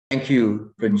Thank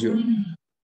you, Pranju.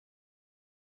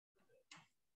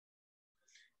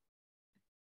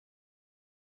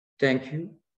 Thank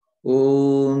you.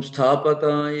 Om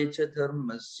Sthapataya cha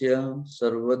dharmasya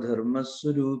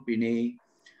sarvadharmaswarupine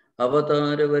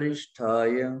avatara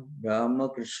varishtaya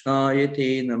Ramakrishnaya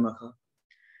te namaha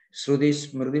Sruti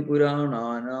smriti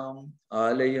purananam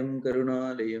alayam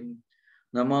karunalayam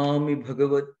namami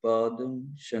bhagavat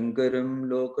padam shankaram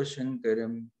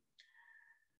lokashankaram.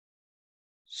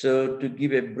 So to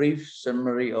give a brief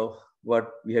summary of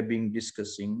what we have been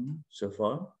discussing so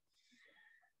far,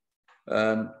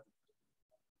 at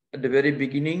the very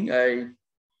beginning, I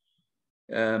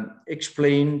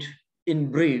explained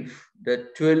in brief the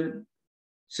 12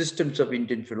 systems of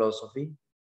Indian philosophy,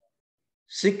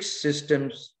 6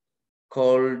 systems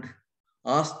called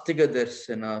Astika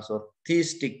Darsanas or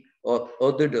theistic or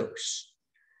orthodox,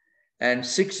 and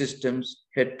 6 systems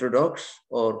heterodox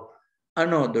or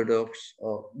unorthodox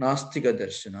or Nastika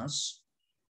Darsanas.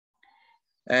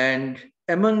 And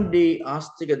among the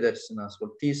Astika Darsanas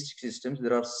or theistic systems,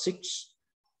 there are 6.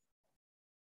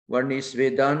 One is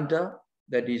Vedanta,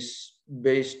 that is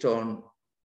based on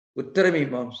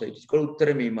Uttaramimamsa. It is called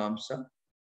Uttaramimamsa.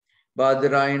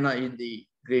 Badarayana is the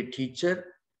great teacher.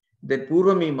 Then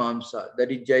Purvamimamsa,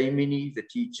 that is Jaimini, the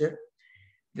teacher.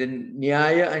 Then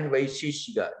Nyaya and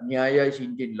Vaisheshika. Nyaya is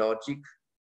Indian logic.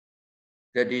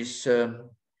 That is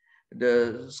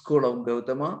the school of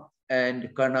Gautama. And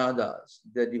Kanadas,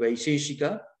 that is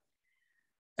Vaisheshika.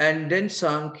 And then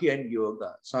Sankhya and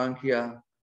Yoga. Sankhya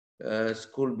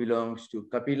school belongs to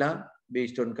Kapila,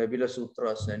 based on Kapila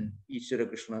Sutras and Ishvara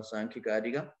Krishna Sankhya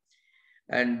Karika.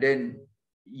 And then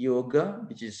Yoga,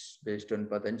 which is based on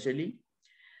Patanjali.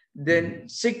 Then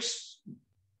 6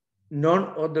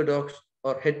 non-orthodox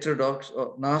or heterodox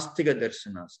or Nastika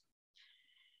Darsanas.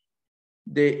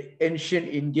 The ancient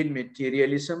Indian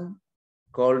materialism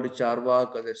called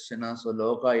Charvaka Darsanas or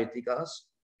Loka Ethikas.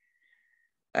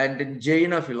 And then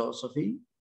Jaina philosophy.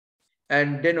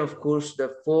 And then, of course,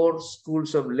 the 4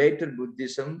 schools of later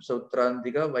Buddhism,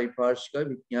 Sautrantika, Vaibhashika,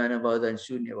 Vijnanavada, and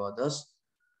Shunyavadas.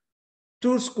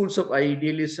 2 schools of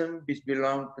idealism, which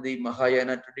belong to the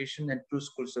Mahayana tradition, and 2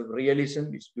 schools of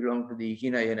realism, which belong to the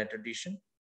Hinayana tradition.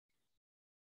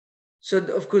 So,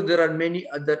 of course, there are many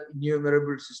other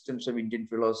innumerable systems of Indian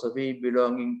philosophy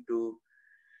belonging to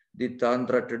the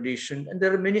Tantra tradition. And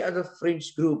there are many other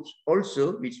fringe groups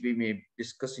also, which we may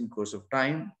discuss in course of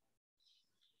time.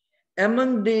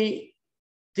 Among the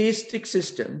theistic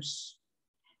systems,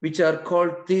 which are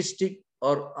called theistic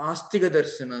or Astika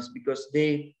Darsanas, because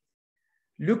they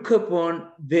look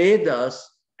upon Vedas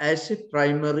as a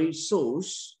primary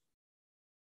source,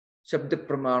 Shabda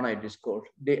Pramana it is called.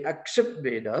 They accept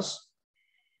Vedas,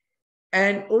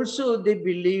 and also they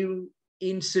believe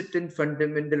in certain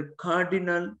fundamental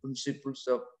cardinal principles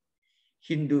of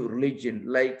Hindu religion,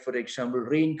 like, for example,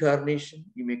 reincarnation,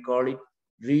 you may call it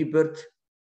rebirth.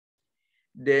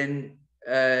 Then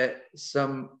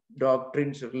some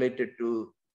doctrines related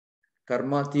to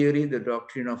karma theory, the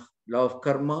doctrine of law of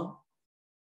karma,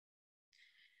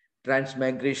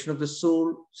 transmigration of the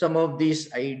soul. Some of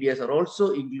these ideas are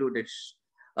also included,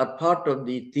 are part of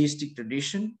the theistic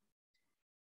tradition.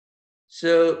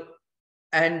 So,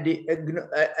 and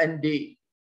the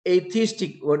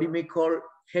atheistic, what you may call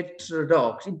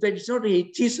heterodox. In fact, it's not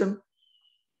atheism.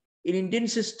 In Indian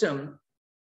system,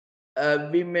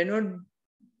 we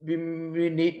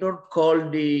need not call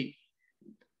the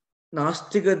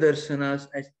Nastika Darsanas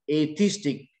as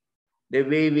atheistic, the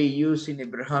way we use in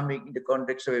the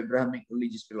context of Abrahamic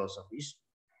religious philosophies,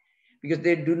 because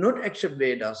they do not accept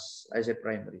Vedas as a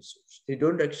primary source. They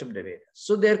don't accept the Vedas.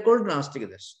 So they are called Nastika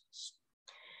Darsanas.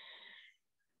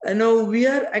 And now we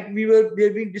have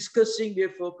been discussing, we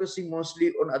are focusing mostly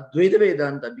on Advaita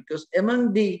Vedanta, because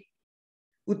among the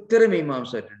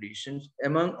Uttaramimamsa traditions,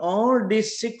 among all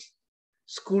these 6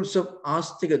 schools of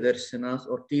Astika Darsanas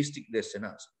or theistic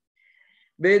Darsanas,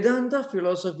 Vedanta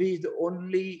philosophy is the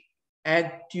only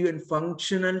active and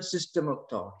functional system of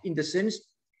thought. In the sense,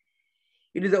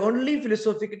 it is the only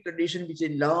philosophical tradition which has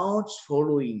a large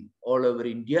following all over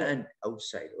India and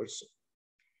outside also,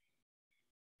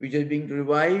 which has been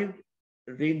revived,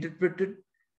 reinterpreted,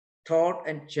 taught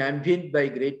and championed by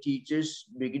great teachers,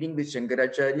 beginning with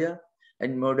Shankaracharya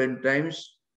and modern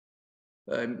times,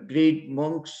 great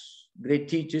monks, great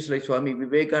teachers like Swami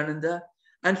Vivekananda.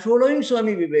 And following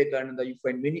Swami Vivekananda, you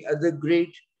find many other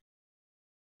great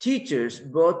teachers,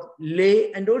 both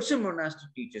lay and also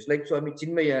monastic teachers, like Swami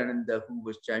Chinmayananda, who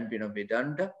was champion of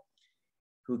Vedanta,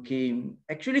 who came,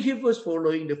 actually he was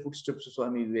following the footsteps of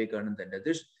Swami Vivekananda and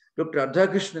others. Dr.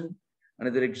 Radhakrishnan,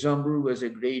 another example, was a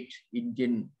great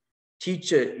Indian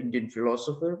teacher, Indian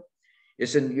philosopher,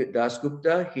 S.N.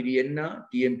 Dasgupta, Hiriyanna,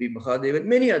 T.M.P. Mahadevan,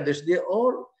 many others. They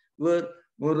all were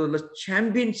more or less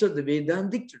champions of the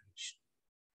Vedantic tradition.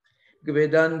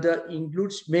 Vedanta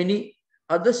includes many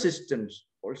other systems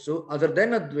also other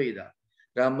than Advaita.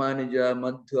 Ramanuja,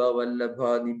 Madhva,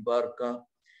 Vallabha, Nimbarka,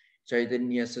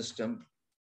 Chaitanya system.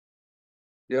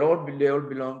 They all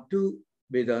belong to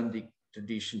Vedantic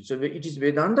tradition. So it is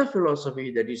Vedanta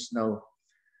philosophy that is now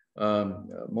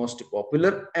most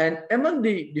popular. And among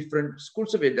the different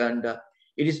schools of Vedanta,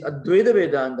 it is Advaita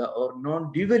Vedanta or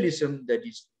non-dualism that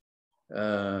is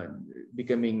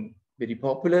becoming very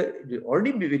popular. It will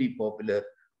already be very popular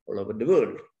all over the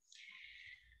world.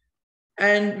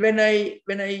 And when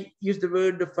I use the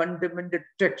word the fundamental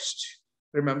text,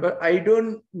 remember, I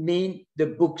don't mean the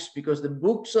books because the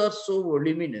books are so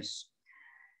voluminous.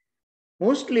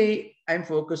 Mostly, I'm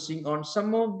focusing on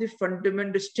some of the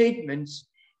fundamental statements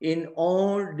in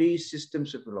all these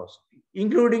systems of philosophy,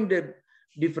 including the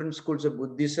different schools of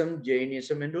Buddhism,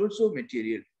 Jainism, and also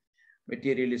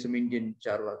materialism, Indian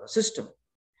Charvaka system.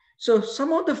 So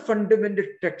some of the fundamental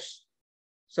texts,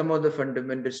 some of the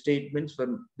fundamental statements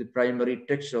from the primary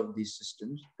text of these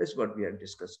systems, that's what we are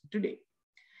discussing today.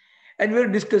 And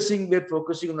we're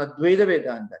focusing on Advaita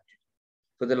Vedanta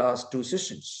for the last two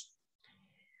sessions.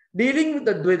 Dealing with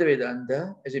Advaita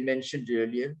Vedanta, as I mentioned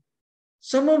earlier,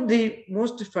 some of the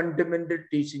most fundamental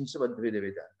teachings of Advaita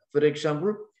Vedanta. For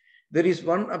example, there is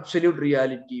one absolute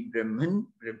reality, Brahman.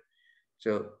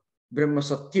 So, Brahma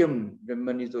Satyam,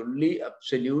 Brahman is only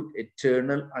absolute,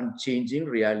 eternal, unchanging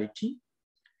reality.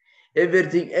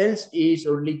 Everything else is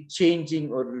only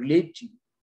changing or relative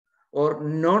or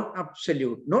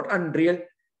non-absolute, not unreal,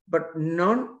 but they're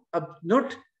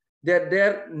non-absolute. They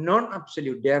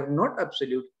are not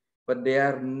absolute, but they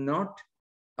are not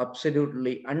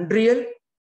absolutely unreal.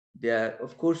 They are,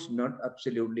 of course, not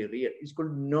absolutely real. It's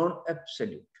called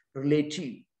non-absolute,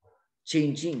 relative,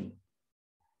 changing.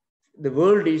 The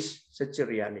world is such a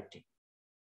reality.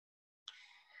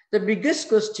 The biggest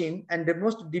question and the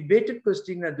most debated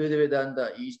question in Advaita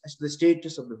Vedanta is the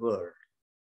status of the world.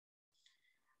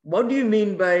 What do you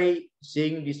mean by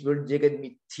saying this word Jagat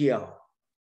Mithya?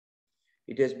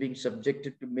 It has been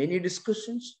subjected to many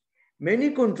discussions,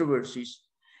 many controversies,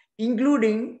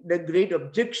 including the great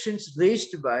objections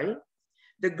raised by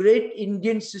the great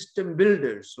Indian system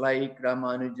builders like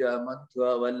Ramanuja,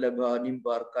 Madhva, Vallabha,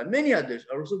 Nimbarka, many others,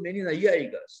 also many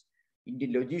Nayayikas,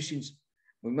 Indian logicians,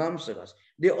 Mimamsakas.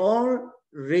 They all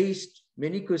raised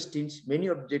many questions, many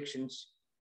objections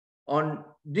on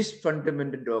this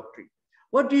fundamental doctrine.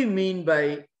 What do you mean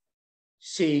by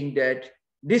saying that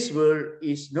this world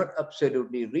is not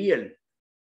absolutely real?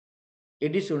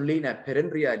 It is only an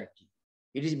apparent reality.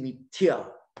 It is mithya.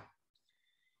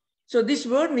 So this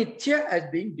word mithya has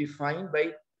been defined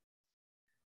by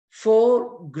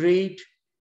four great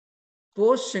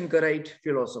post-Shankarite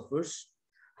philosophers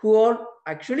who all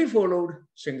actually followed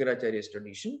Shankaracharya's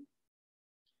tradition.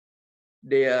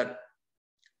 They are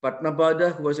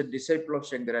Padmapada, who was a disciple of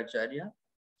Shankaracharya.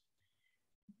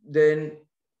 Then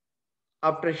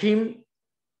after him,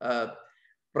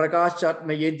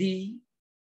 Prakashatmayadi,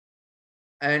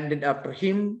 and then after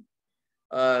him,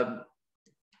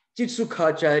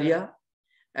 Chitsukhacharya,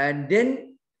 and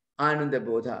then Ananda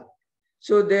Bodha.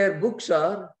 So their books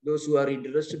are, those who are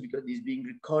interested, because this is being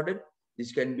recorded,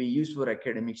 this can be used for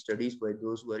academic studies by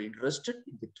those who are interested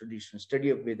in the traditional study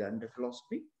of Vedanta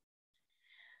philosophy.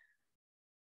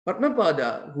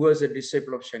 Padmapada, who was a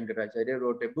disciple of Shankaracharya,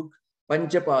 wrote a book,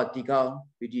 Panchapatika,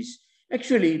 which is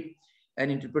actually an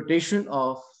interpretation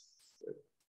of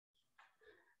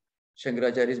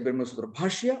Shankaracharya's Brahma Sutra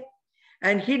Bhashya,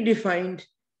 and he defined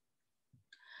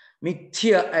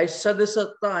mithya as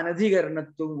sadasatta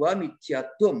anadhigaranatum va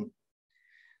mithyatvam,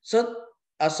 sat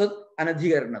asat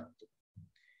anadhigaranatum,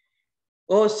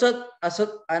 or sat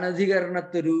asat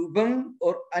anadhigaranattarubam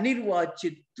or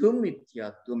anirvachittum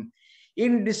mithyatvam.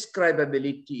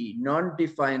 Indescribability,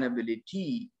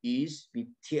 non-definability is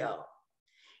mithya.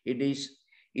 It is,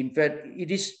 in fact,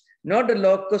 it is not a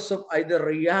locus of either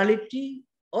reality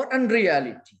or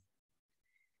unreality.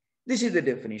 This is the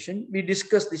definition. We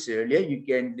discussed this earlier. You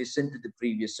can listen to the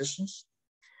previous sessions.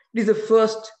 This is the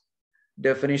first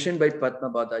definition by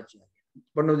Padmapada Acharya,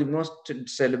 one of the most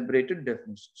celebrated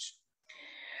definitions.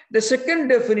 The second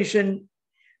definition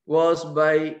was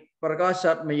by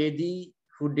Prakashatmayadi,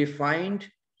 who defined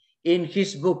in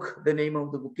his book, the name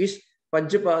of the book is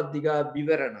Panchapadika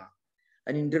Vivarana,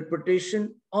 an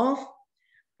interpretation of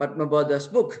Padmapada's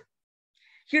book.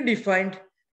 He defined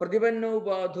Pratipanno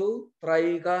Badho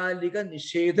Traikalika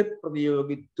Nishedha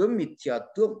Pradiyogitvam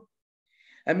Mithyatvam.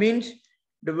 I mean,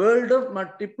 the world of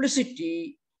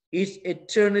multiplicity is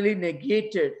eternally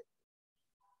negated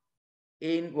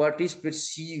in what is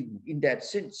perceived in that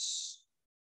sense.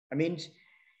 I mean,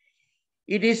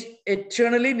 it is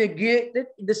eternally negated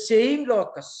in the same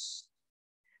locus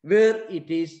where it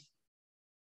is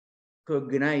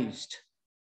cognized.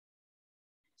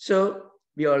 So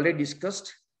we already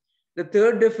discussed. The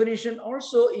third definition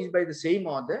also is by the same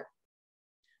author.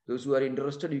 Those who are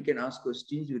interested, you can ask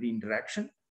questions during interaction.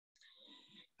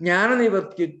 Jnana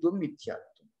nivartyatvam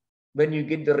mithyatvam. When you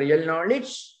get the real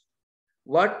knowledge,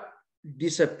 what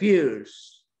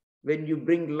disappears? When you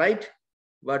bring light,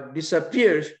 what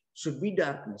disappears should be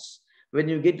darkness. When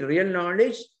you get real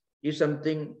knowledge, if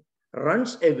something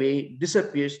runs away,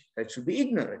 disappears, that should be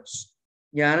ignorance.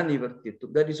 Jnana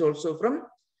nivartyatvam. That is also from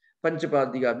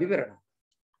Panchapadika Vivarana.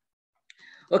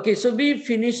 Okay, so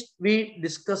we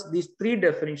discussed these three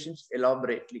definitions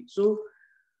elaborately. So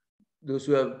those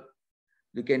who have,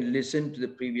 you can listen to the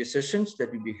previous sessions,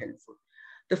 that will be helpful.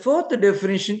 The fourth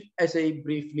definition, as I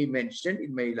briefly mentioned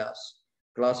in my last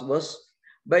class, was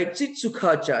by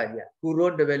Chitsukacharya, who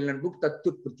wrote the well-known book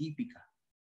Tattwapratipika.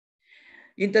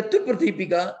 In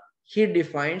Tattwapratipika, he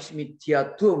defines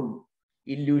mithyatvam,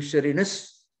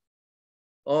 illusoriness,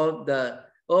 or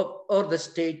the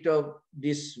state of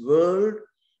this world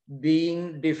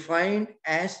being defined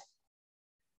as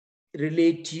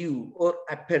relative or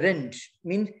apparent,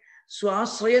 means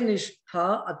swasraya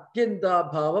nishtha atyanta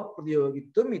bhava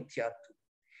prayogitvam mithyatvam.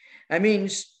 I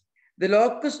means the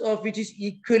locus of which is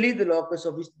equally the locus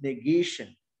of its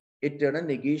negation, eternal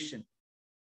negation.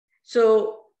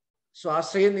 So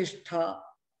swasraya nishtha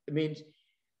means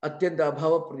atyanta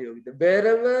bhava prayogitvam.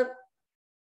 Wherever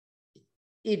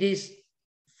it is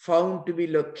found to be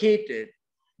located,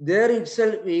 there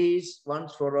itself is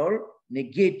once for all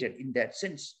negated in that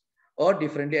sense. Or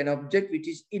differently, an object which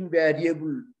is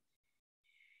invariable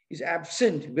is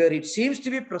absent where it seems to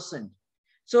be present.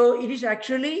 So it is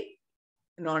actually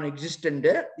non-existent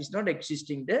there, it's not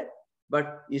existing there,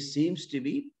 but it seems to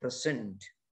be present.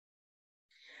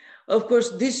 Of course,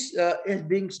 this is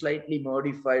being slightly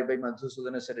modified by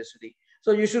Madhusudana Saraswati.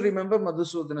 So you should remember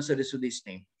Madhusudana Saraswati's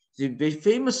name. It's a very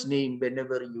famous name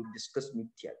whenever you discuss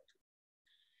Mithyatva.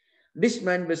 This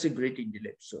man was a great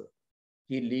intellectual.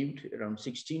 He lived around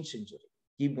 16th century.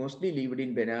 He mostly lived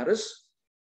in Benares,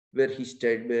 where he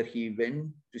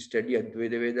went to study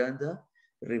Advaita Vedanta,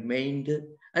 remained,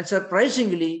 and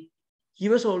surprisingly, he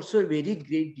was also a very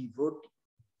great devotee.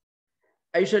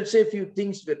 I shall say a few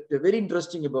things that are very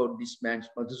interesting about this man,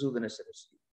 Madhusudana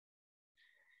Saraswati.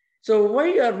 So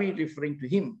why are we referring to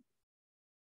him?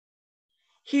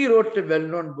 He wrote a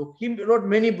well-known book. He wrote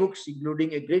many books,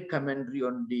 including a great commentary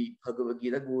on the Bhagavad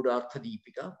Gita, Gurartha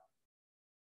Deepika,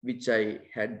 which I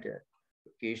had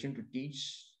occasion to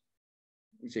teach.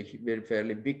 It's a very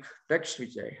fairly big text,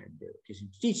 which I had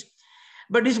occasion to teach.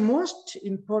 But his most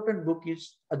important book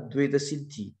is Advaita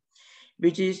Siddhi,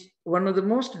 which is one of the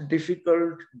most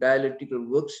difficult dialectical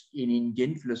works in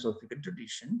Indian philosophical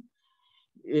tradition.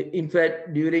 In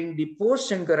fact, during the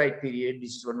post-Shankarite period,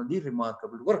 this is one of the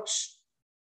remarkable works.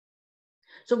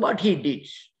 So what he did,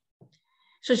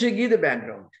 so to give the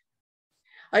background,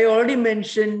 I already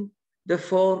mentioned the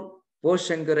four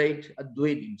post-Shankarite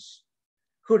Advaitins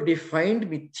who defined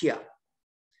Mithya.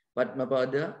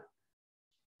 Padmapada,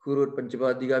 who wrote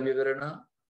Panchapadika Vivarana,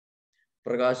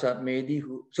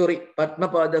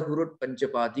 Padmapada, who wrote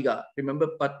Panchapadika. Remember,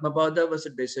 Padmapada was a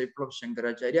disciple of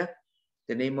Shankaracharya.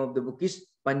 The name of the book is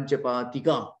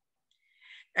Panchapadika.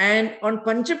 And on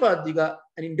Panchapadika,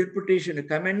 an interpretation, a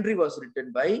commentary was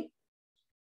written by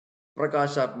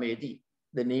Prakasapmedi.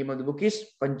 The name of the book is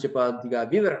Panchapadika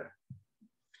Vivarana.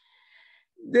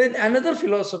 Then another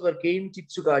philosopher came,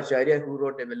 Chitsukacharya, who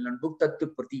wrote a well-known book,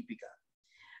 Tattwapratipika.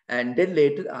 And then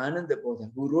later,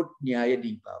 Anandabodha, who wrote Nyaya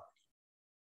Deepavali.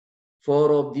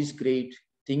 Four of these great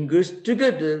thinkers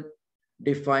together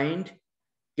defined,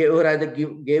 or rather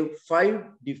gave 5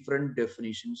 different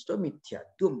definitions to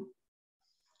Mithyatvam.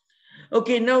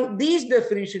 Okay, now these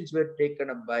definitions were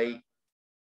taken up by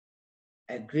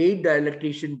a great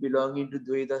dialectician belonging to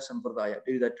Dvaita Sampradaya,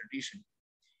 Dvaita tradition.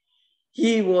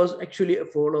 He was actually a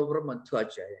follower of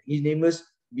Madhvacharya. His name was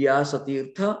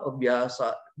Vyasatirtha or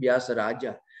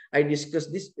Vyasaraja. I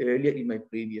discussed this earlier in my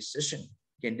previous session.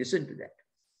 You can listen to that.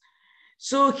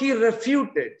 So he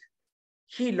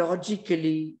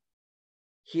logically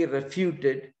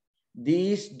refuted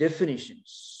these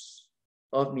definitions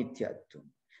of Mithyatvam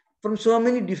from so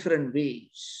many different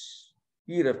ways.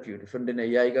 He refuted from the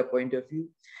Nayayika point of view.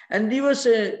 And he was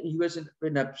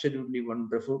an absolutely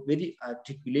wonderful, very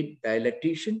articulate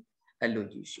dialectician and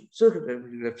logician. So he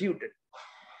refuted.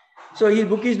 So his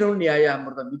book is known Nyaya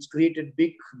Amritam, which created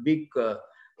it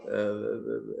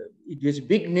was a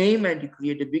big name and it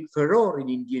created a big furor in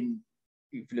Indian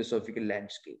philosophical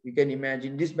landscape. You can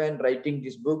imagine this man writing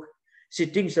this book,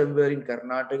 sitting somewhere in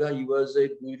Karnataka. He was a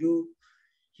guru.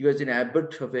 He was an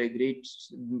abbot of a great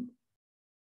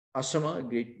ashrama, a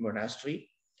great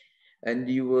monastery. And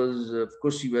he was, of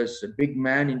course, he was a big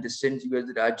man in the sense he was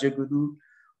the Rajaguru,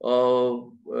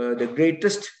 the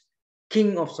greatest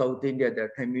king of South India at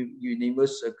that time. His name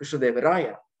was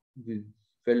Krishnadevaraya,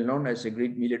 well known as a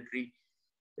great military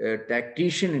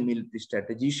tactician and military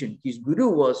strategician. His guru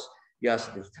was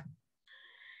Vyasadeva.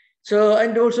 So,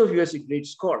 and also he was a great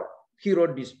scholar. He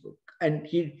wrote this book and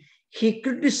he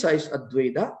criticized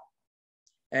Advaita,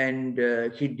 and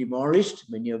he demolished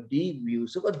many of the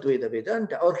views of Advaita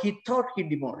Vedanta, or he thought he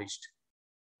demolished.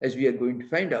 As we are going to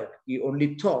find out, he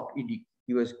only thought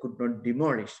could not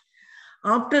demolish.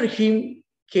 After him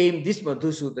came this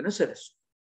Madhusudana Saraswati,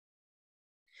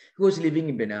 who was living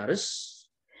in Benares,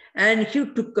 and he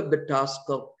took up the task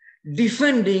of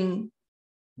defending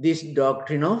this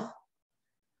doctrine of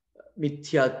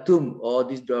Mithyatum, or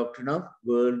this doctrine of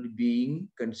world being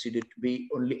considered to be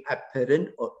only apparent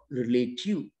or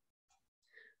relative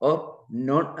or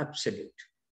non-absolute.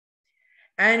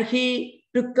 And he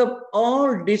took up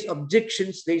all these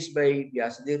objections raised by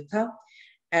Vyasadeva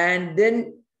and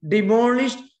then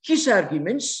demolished his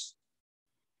arguments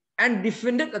and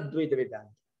defended Advaita Vedanta.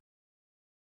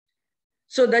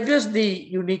 So that was the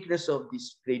uniqueness of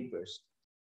this great person,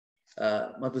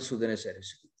 Madhusudana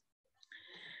Saraswati.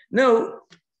 Now,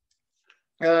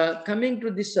 coming to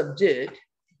this subject,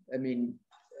 I mean,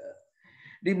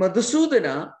 the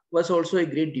Madhusudana was also a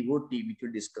great devotee, which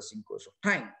we'll discuss in course of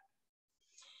time.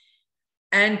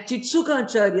 And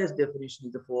Chitsukacharya's definition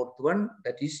is the fourth one,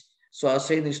 that is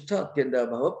Swasena Atyanda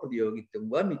Bhava Pradyogitam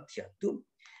Va Mithyatum.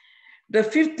 The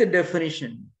fifth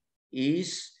definition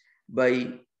is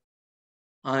by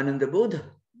Ananda Bodha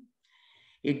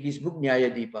in his book Nyaya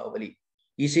Deepavali.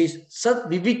 He says Sat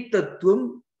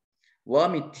Viviktatvam Va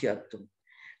Mithyatum.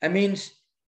 I mean,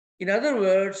 in other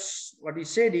words, what he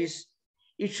said is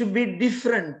it should be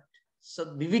different. Sat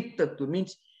Viviktatvam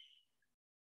means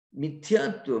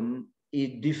Mithyatum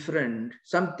is different,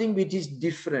 something which is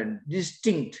different,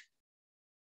 distinct,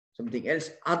 something else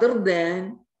other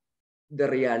than the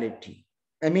reality.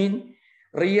 I mean,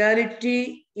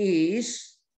 reality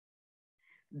is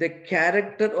the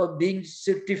character of being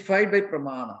certified by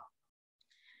pramana.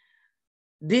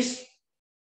 This,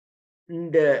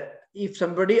 if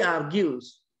somebody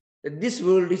argues that this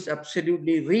world is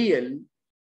absolutely real,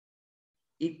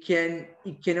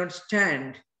 it cannot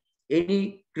stand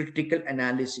any critical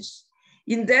analysis.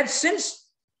 In that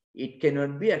sense, it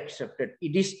cannot be accepted.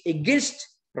 It is against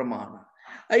pramana.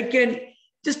 I can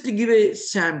just give a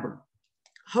sample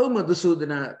how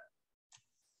Madhusudana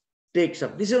takes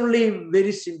up. This is only a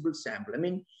very simple sample. I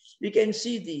mean, you can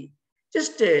see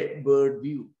just a bird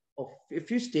view of a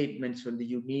few statements from the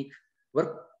unique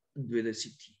work of Vedanta.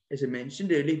 As I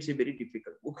mentioned earlier, it's a very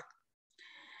difficult book.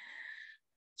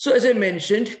 So as I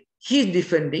mentioned, he's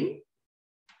defending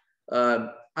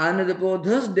Ananda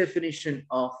Bodha's definition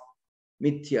of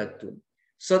Mithyatum.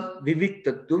 Sat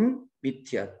Viviktatum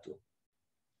Mithyatum.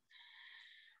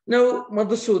 Now,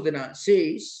 Madhusudana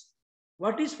says,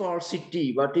 what is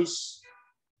falsity? What is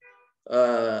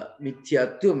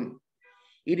Mithyatum?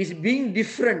 It is being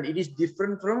different. It is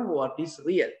different from what is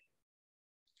real.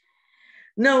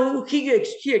 Now, he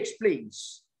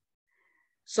explains,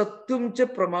 Sattum cha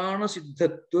pramana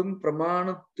siddhattum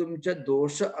pramanattum cha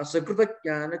dosha asakrita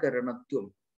jnana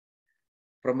karanattum.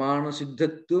 Pramana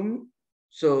siddhattum,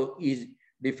 so is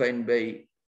defined by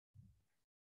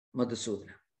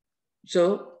Madhusudana.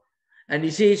 So, and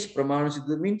he says pramana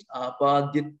siddha means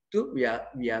apadyattu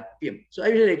vyapyam. So I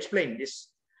will explain this.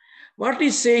 What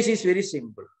he says is very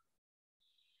simple.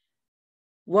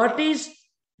 What is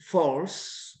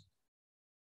false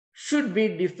should be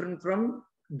different from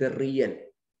the real.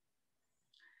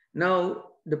 Now,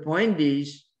 the point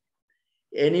is,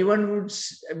 anyone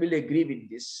will agree with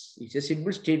this. It's a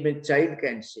simple statement child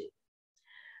can say.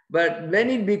 But when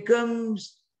it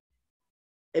becomes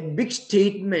a big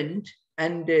statement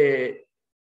and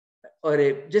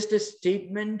just a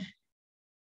statement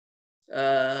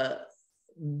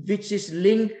which is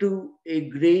linked to a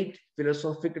great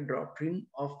philosophical doctrine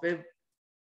of a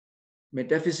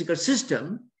metaphysical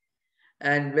system,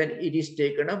 and when it is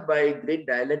taken up by great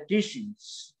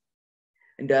dialecticians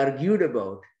and argued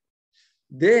about,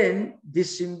 then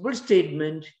this simple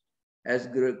statement has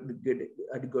got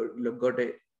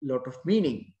a lot of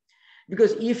meaning.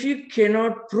 Because if you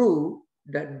cannot prove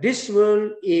that this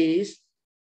world is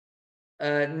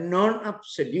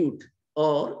non-absolute,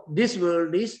 or this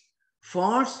world is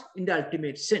false in the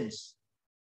ultimate sense.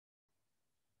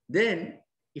 Then,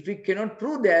 if we cannot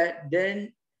prove that,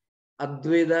 then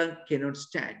Advaita cannot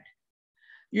stand.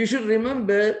 You should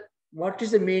remember what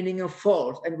is the meaning of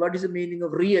false and what is the meaning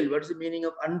of real, what is the meaning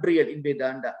of unreal in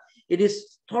Vedanta. It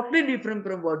is totally different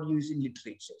from what you use in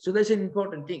literature. So that's an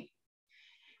important thing.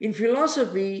 In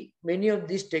philosophy, many of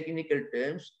these technical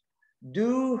terms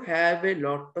do have a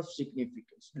lot of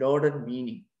significance, lot of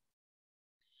meaning.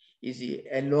 You see,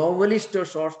 a novelist or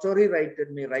short story writer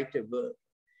may write a word.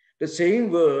 The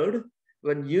same word,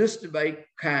 when used by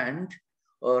Kant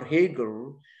or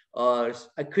Hegel or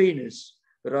Aquinas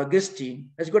or Augustine,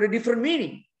 has got a different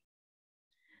meaning.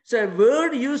 So a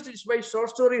word used by a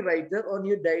short story writer on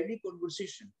your daily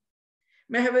conversation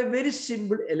may have a very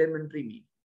simple elementary meaning.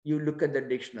 You look at the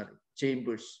dictionary,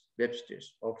 Chambers,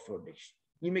 Webster's, Oxford Dictionary,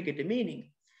 you may get a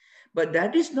meaning. But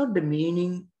that is not the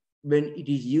meaning when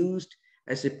it is used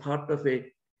as a part of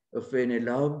an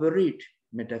elaborate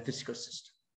metaphysical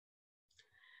system.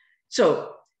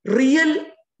 So, real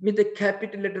with a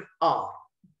capital letter R,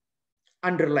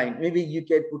 underline, maybe you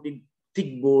can put in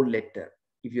thick bold letter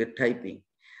if you're typing.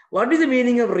 What is the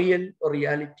meaning of real or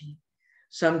reality?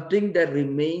 Something that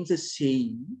remains the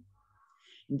same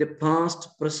in the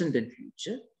past, present, and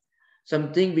future.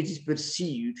 Something which is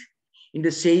perceived in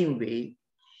the same way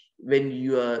when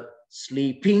you are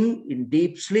sleeping in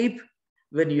deep sleep,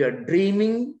 when you are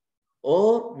dreaming,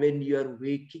 or when you are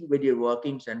waking, when you're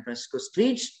walking San Francisco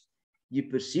streets, you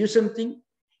perceive something.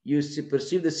 You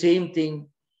perceive the same thing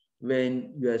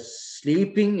when you are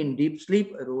sleeping in deep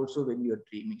sleep, or also when you are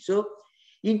dreaming. So,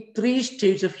 in 3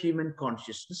 states of human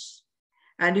consciousness,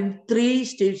 and in 3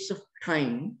 states of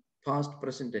time, past,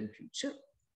 present, and future,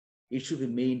 it should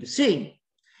remain the same.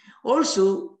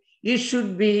 Also, it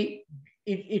should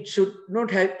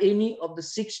not have any of the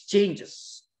 6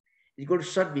 changes. It's called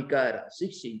Shat Vikara,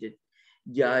 6 changes.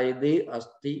 Jayade,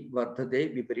 Asti,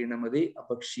 Vardhade, Viparinamade,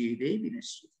 Apakshide,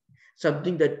 Vinasya.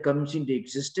 Something that comes into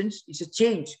existence is a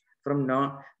change from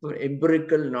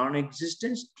empirical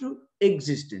non-existence to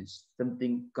existence.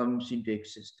 Something comes into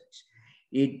existence.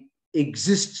 It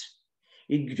exists,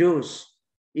 it grows,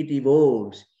 it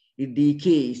evolves, it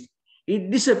decays, it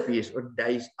disappears or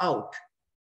dies out.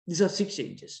 These are 6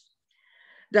 changes.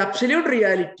 The absolute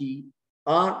reality,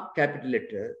 or capital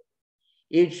letter,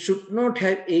 it should not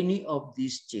have any of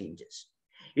these changes.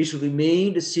 It should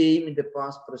remain the same in the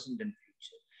past, present, and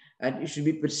future. And it should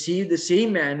be perceived the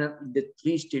same manner in the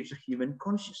 3 states of human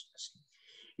consciousness.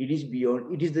 It is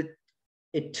beyond, it is the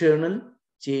eternal,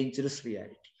 changeless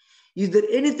reality. Is there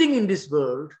anything in this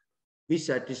world which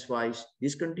satisfies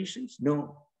these conditions?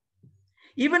 No.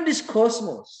 Even this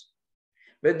cosmos,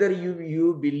 whether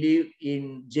you believe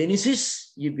in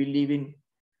Genesis, you believe in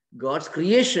God's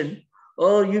creation,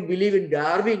 or you believe in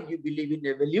Darwin, you believe in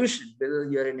evolution, whether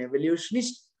you are an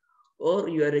evolutionist or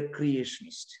you are a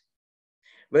creationist.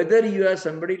 Whether you are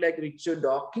somebody like Richard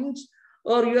Dawkins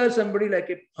or you are somebody like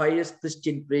a pious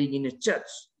Christian praying in a church,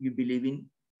 you believe in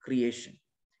creation.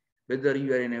 Whether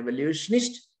you are an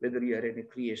evolutionist, whether you are a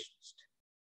creationist.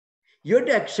 You have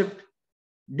to accept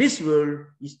this world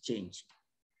is changing.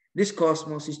 This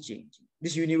cosmos is changing.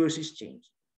 This universe is changing.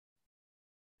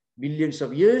 Billions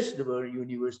of years, the world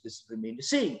universe does remain the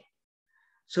same.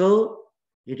 So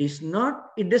it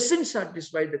doesn't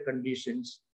satisfy the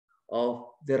conditions of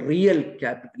the real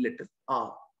capital letter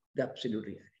R, the absolute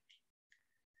reality.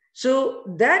 So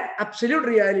that absolute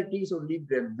reality is only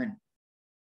Brahman.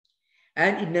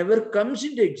 And it never comes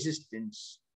into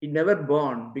existence. It never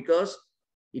born because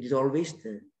it is always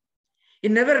there.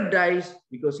 It never dies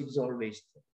because it is always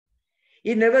there.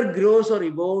 It never grows or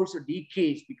evolves or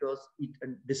decays because it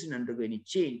doesn't undergo any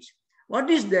change.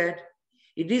 What is that?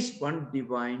 It is one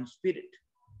divine spirit.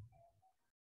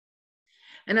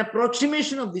 An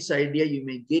approximation of this idea you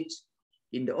may get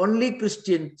in the only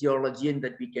Christian theologian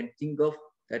that we can think of,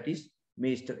 that is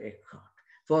Meister Eckhart,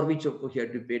 for which of course he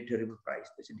had to pay a terrible price.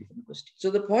 That's a different question.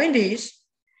 So the point is,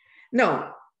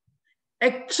 now,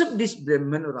 accept this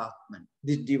Brahman or Atman,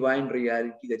 this divine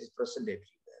reality that is present everywhere.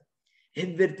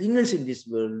 Everything else in this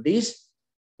world is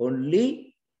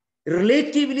only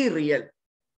relatively real,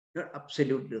 not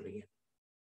absolutely real.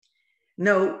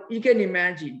 Now, you can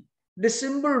imagine the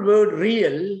simple word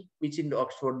real, which in the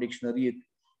Oxford Dictionary,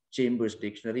 Chambers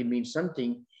Dictionary, means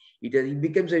something. It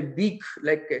becomes a big,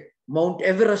 like a Mount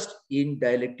Everest in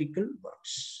dialectical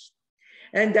works.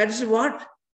 And that is what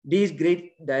these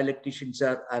great dialecticians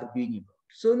are arguing about.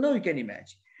 So now you can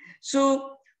imagine.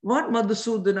 So what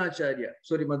Madhusudana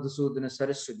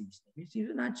Saraswati, he's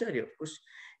an Acharya, of course.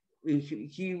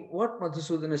 What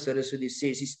Madhusudana Saraswati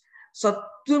says is,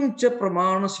 Sattvam cha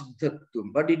pramana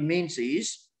siddhatvam. What it means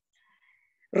is,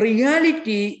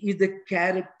 reality is the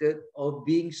character of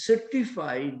being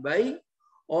certified by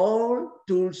all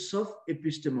tools of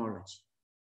epistemology.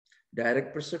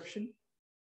 Direct perception,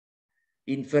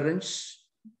 inference,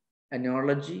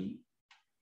 analogy,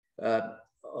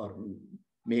 or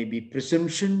maybe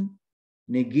presumption,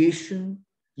 negation,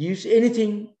 use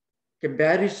anything,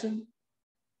 comparison.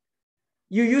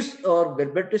 You use or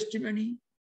verbal testimony.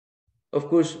 Of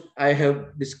course, I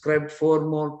have described 4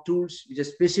 more tools which are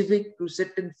specific to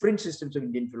certain fringe systems of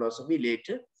Indian philosophy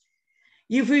later.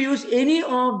 If you use any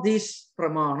of these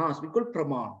pramanas, we call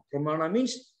pramana. Pramana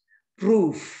means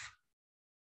proof.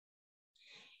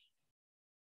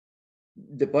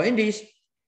 The point is,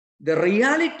 the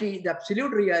reality, the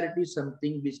absolute reality is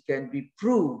something which can be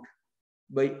proved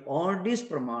by all these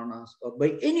pramanas, or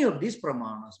by any of these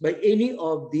pramanas, by any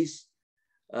of these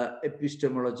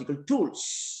epistemological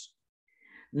tools.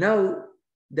 Now,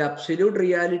 the absolute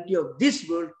reality of this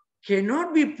world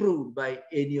cannot be proved by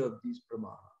any of these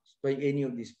pramanas, by any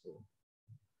of these proofs.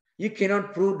 You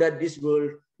cannot prove that this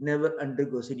world never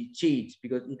undergoes any change,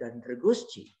 because it undergoes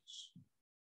change.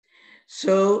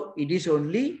 So, it is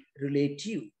only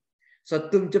relative.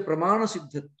 Sattvam cha pramana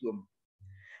siddhatvam.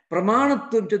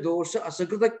 Pramanatvam cha dosha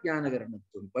asakrita jnana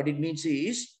karanatvam. What it means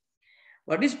is,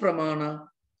 what is pramana?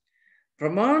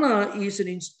 Pramana is an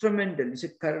instrumental,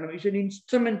 it's an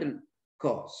instrumental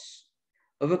cause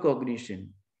of a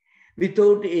cognition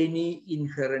without any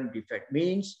inherent defect.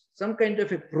 Means some kind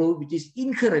of a proof which is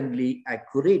inherently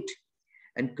accurate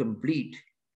and complete.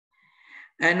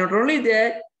 And not only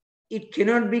that, it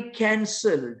cannot be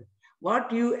cancelled.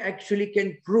 What you actually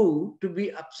can prove to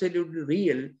be absolutely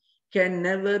real can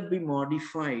never be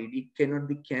modified. It cannot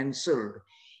be cancelled.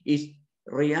 Its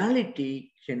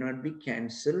reality cannot be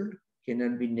cancelled,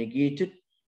 cannot be negated,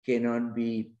 cannot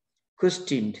be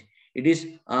questioned. It is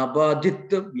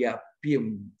abaditya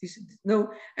vyapyam.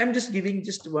 Now, I'm just giving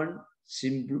just one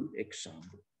simple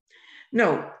example.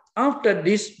 Now, after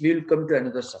this, we will come to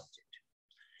another subject.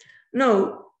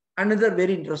 Now, another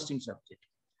very interesting subject.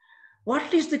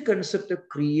 What is the concept of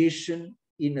creation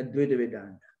in Advaita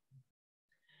Vedanta?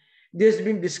 This has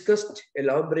been discussed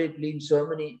elaborately in so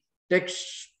many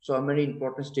texts, so many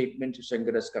important statements of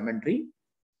Shankara's commentary,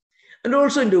 and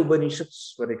also in the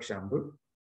Upanishads, for example.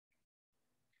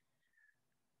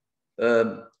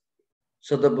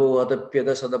 Sadabo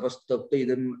adapyada sadapastapta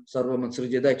idam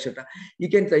sarvamatsrijada, etc. You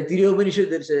can try the Upanishad,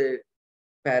 there is a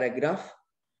paragraph.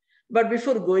 But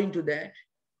before going to that,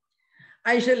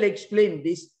 I shall explain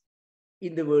this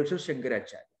in the words of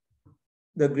Shankaracharya,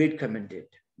 the great commentator,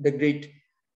 the great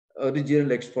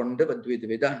original exponent of Advaita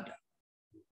Vedanta.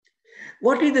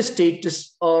 What is the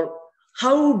status, or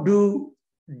how do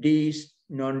these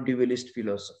non-dualist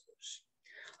philosophers,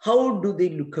 how do they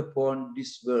look upon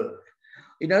this world?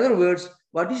 In other words,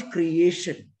 what is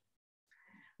creation?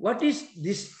 What is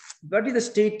this? What is the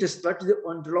status? What is the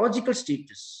ontological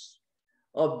status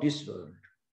of this world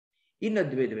in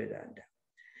Advaita Vedanta?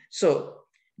 So,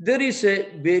 there is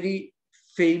a very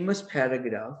famous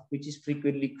paragraph which is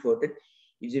frequently quoted.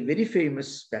 It's a very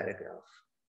famous paragraph.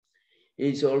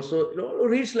 It's also, it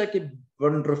reads like a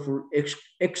wonderful,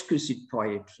 exquisite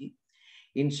poetry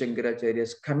in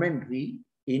Shankaracharya's commentary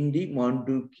in the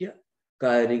Mandukya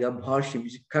Karika Bhashya,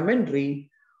 which is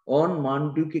commentary on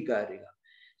Mandukya Karika.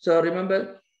 So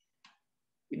remember,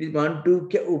 it is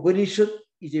Mandukya Upanishad.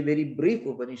 Is a very brief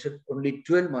Upanishad, only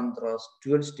 12 mantras,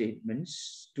 12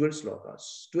 statements, 12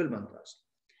 slokas, 12 mantras.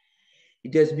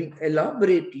 It has been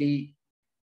elaborately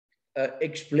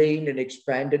explained and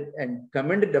expanded and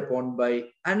commented upon by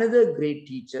another great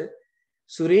teacher,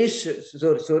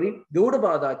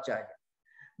 Gaudapadacharya.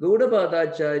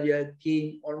 Gaudapadacharya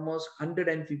came almost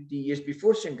 150 years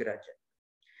before Shankaracharya.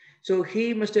 So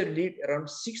he must have lived around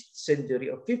 6th century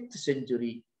or 5th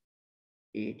century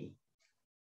AD.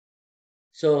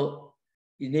 So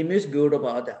his name is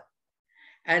Gaudapada,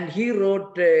 and he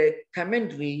wrote a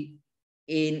commentary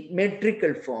in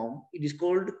metrical form. It is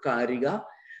called Karika.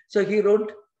 So he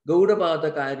wrote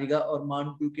Gaudapada Karika or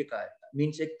Mandukya Karika,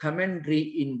 means a commentary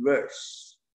in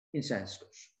verse in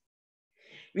Sanskrit.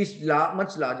 Which is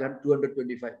much larger,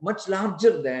 225, much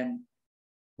larger than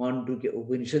Mandukya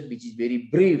Upanishad, which is very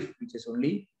brief, which is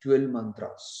only 12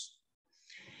 mantras.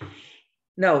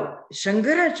 Now,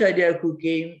 Shankaracharya, who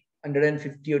came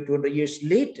 150 or 200 years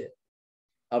later,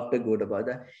 after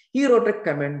Gaudapada, he wrote a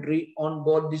commentary on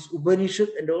both this Upanishad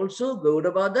and also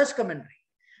Gaudapada's commentary.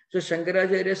 So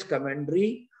Shankaracharya's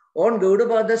commentary on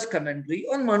Gaudapada's commentary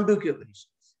on Mandukya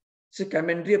Upanishad. It's a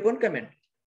commentary upon commentary.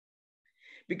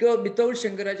 Because without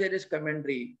Shankaracharya's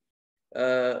commentary,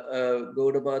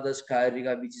 Gaudapada's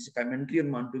Karika, which is a commentary on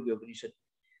Mandukya Upanishad,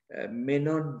 may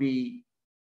not be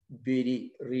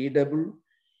very readable,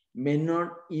 may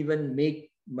not even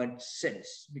make much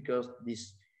sense, because it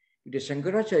is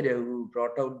Shankaracharya who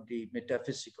brought out the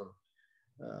metaphysical,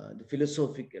 the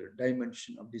philosophical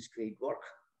dimension of this great work.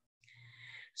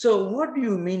 So what do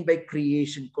you mean by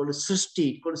creation? Called a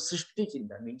Srishti, called Srishti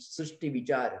Chinta, means Srishti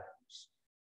Vichara.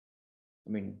 I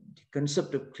mean, the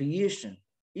concept of creation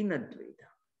in Advaita.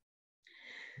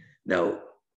 Now,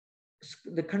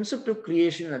 the concept of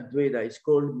creation in Advaita is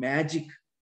called magic.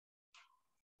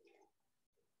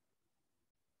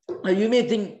 Now, you may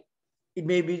think it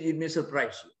may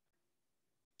surprise you.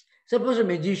 Suppose a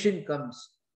magician comes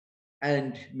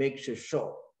and makes a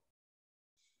show,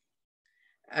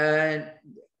 and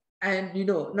you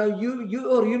know, now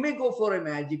you may go for a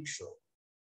magic show.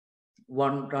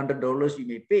 $100 you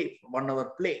may pay for 1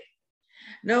 hour play.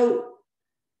 Now,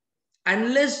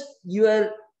 unless you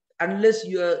are under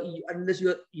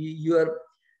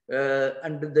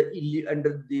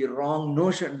the wrong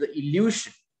notion, the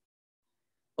illusion,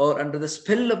 or under the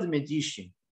spell of the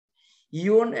magician,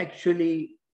 you won't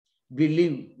actually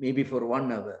believe, maybe for 1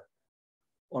 hour,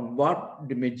 on what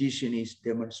the magician is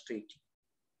demonstrating.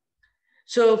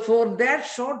 So for that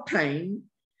short time,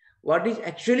 what is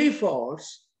actually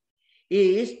false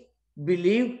is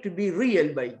believed to be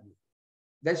real by you.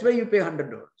 That's why you pay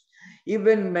 $100. If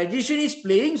a magician is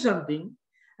playing something,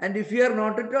 and if you are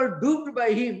not at all duped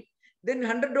by him, then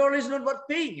 $100 is not worth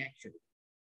paying actually.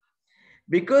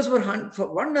 Because for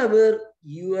 1 hour,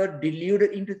 you are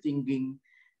deluded into thinking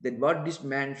that what this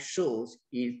man shows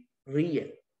is real.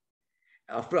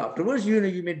 Afterwards, you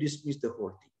may dismiss the whole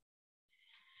thing.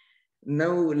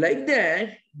 Now, like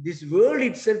that, this world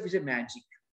itself is a magic.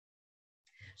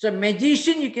 So a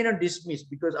magician you cannot dismiss,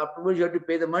 because afterwards you have to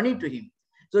pay the money to him.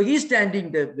 So he's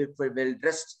standing there well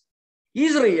dressed.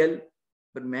 He's real,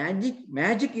 but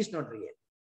magic is not real.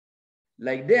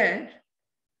 Like that,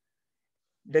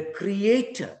 the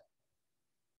creator,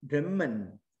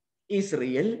 Brahman, is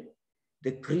real.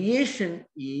 The creation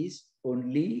is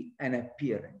only an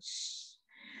appearance.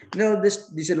 Now,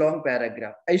 this is a long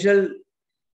paragraph. I shall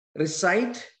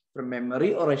recite from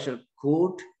memory, or I shall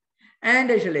quote,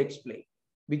 and I shall explain,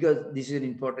 because this is an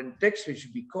important text which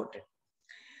should be quoted.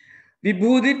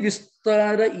 Vibhuti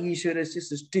Vistara Ishwarasya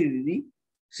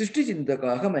Srishti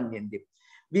Chintakaha Manyante.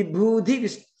 Vibhuti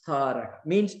Vistara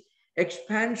means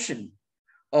expansion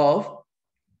of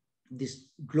this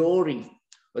glory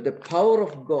or the power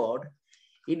of God.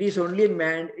 It is only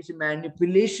it's a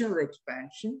manipulation or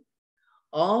expansion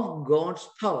of God's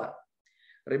power.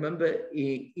 Remember,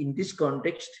 in this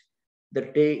context, the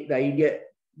idea,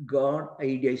 God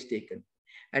idea is taken.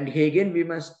 And again, we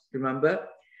must remember,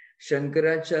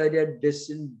 Shankaracharya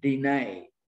doesn't deny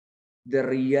the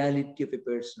reality of a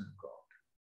personal God.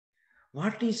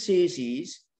 What he says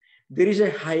is, there is a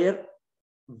higher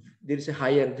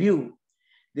view,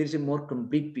 there is a more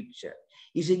complete picture.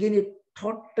 It's again a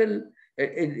total,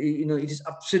 it is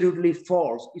absolutely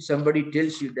false if somebody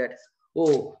tells you that,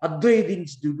 oh,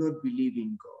 Advaitins do not believe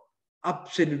in God.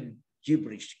 Absolute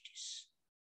gibberish it is.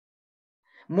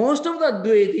 Most of the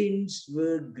Advaitins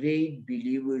were great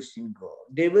believers in God.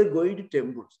 They were going to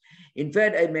temples. In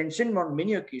fact, I mentioned on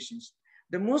many occasions,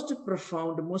 the most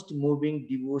profound, the most moving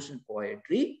devotion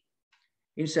poetry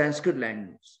in Sanskrit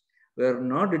language were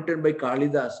not written by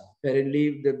Kalidasa,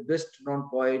 apparently the best known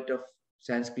poet of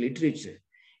Sanskrit literature.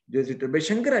 It was written by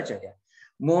Shankaracharya.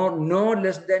 No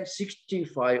less than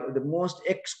 65 of the most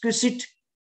exquisite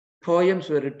poems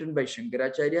were written by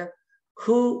Shankaracharya,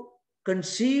 who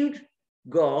conceived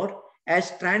God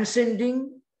as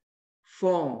transcending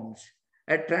forms,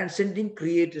 as transcending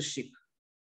creatorship.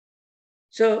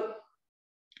 So,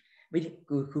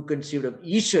 who conceived of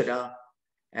Ishvara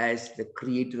as the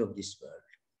creator of this world.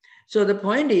 So the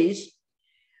point is,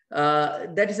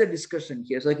 that is a discussion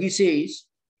here. So he says,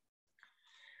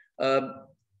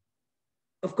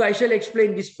 of course, I shall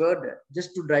explain this further,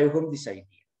 just to drive home this idea.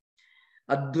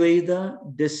 Advaita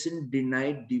doesn't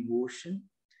deny devotion.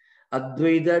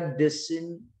 Advaita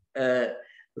doesn't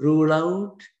rule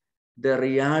out the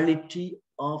reality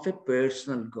of a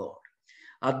personal God.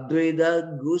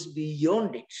 Advaita goes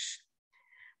beyond it.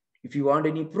 If you want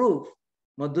any proof,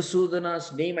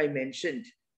 Madhusudana's name I mentioned,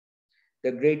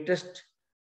 the greatest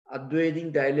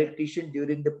Advaitin dialectician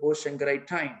during the post-Shankarite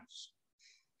times.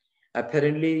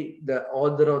 Apparently, the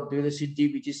author of Dvaita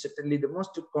Siddhi, which is certainly the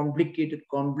most complicated,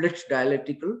 complex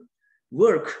dialectical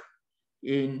work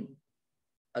in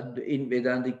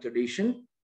Vedantic tradition,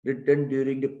 written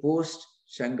during the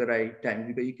post-Shankarite time,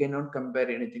 because you cannot compare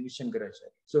anything with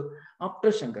Shankaracharya. So, after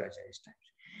Shankaracharya's times.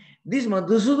 This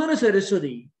Madhusudana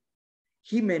Saraswati,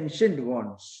 he mentioned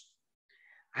once,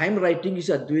 I am writing his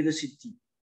Advaita Siddhi,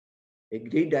 a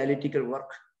great dialectical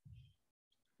work.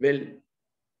 Well,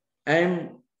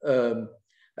 and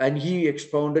he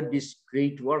expounded this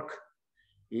great work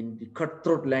in the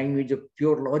cutthroat language of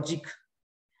pure logic.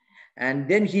 And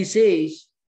then he says,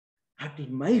 that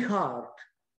in my heart,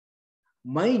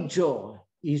 my joy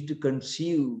is to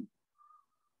conceive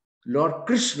Lord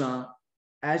Krishna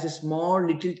as a small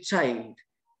little child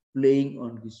playing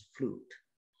on his flute.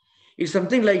 It's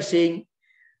something like saying,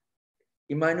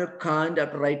 Immanuel Kant,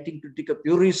 after writing Critique of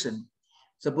Pure Reason,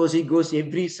 suppose he goes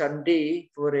every Sunday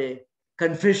for a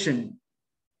confession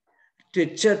to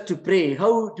a church to pray,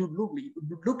 how it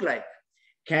would look like.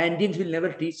 Kantians will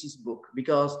never teach his book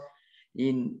because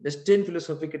in Western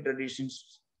philosophical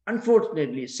traditions,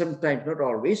 unfortunately, sometimes, not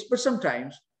always, but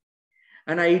sometimes,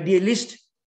 an idealist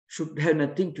should have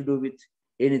nothing to do with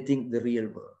anything in the real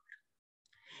world.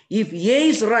 If A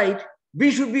is right,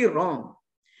 B should be wrong.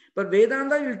 But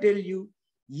Vedanta will tell you,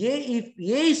 if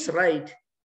A is right,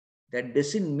 that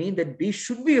doesn't mean that B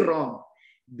should be wrong.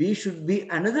 B should be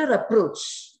another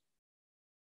approach,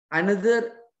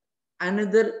 another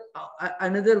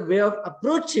way of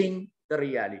approaching the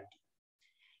reality.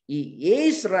 If A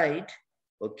is right,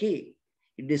 okay,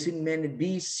 it doesn't mean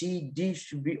B, C, D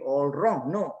should be all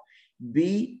wrong. No,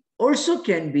 B also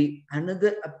can be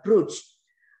another approach,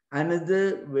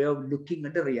 another way of looking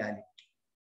at the reality.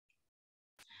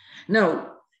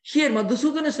 Now, here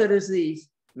Madhusudana Saraswati's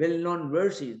well-known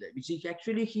verse is that, which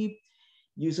he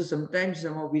uses sometimes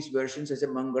some of his versions as a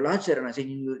Mangalacharana, as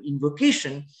an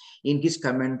invocation in his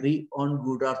commentary on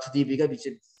Gudhartha Deepika, which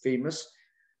is a famous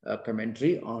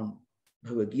commentary on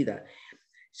Bhagavad Gita.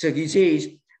 So he says,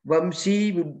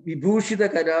 Vamsi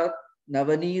Vibhushita Karat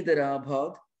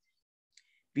Navanidharabhat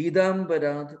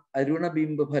Pidambarat Aruna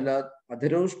Bimbaphalat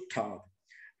Adharoshthat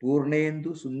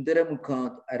Purnendu Sundara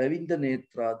Mukhat Aravinda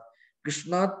Netrat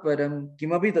Krishnat Param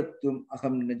Kimabi Tattvam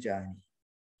Aham Najani.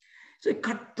 So a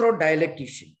cutthroat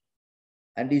dialectician.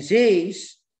 And he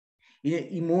says, in an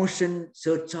emotion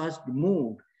surcharged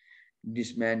mood,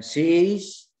 this man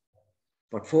says,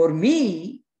 but for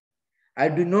me, I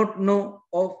do not know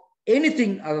of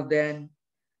anything other than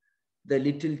the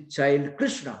little child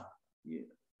Krishna,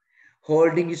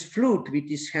 holding his flute with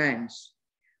his hands,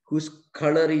 whose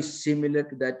color is similar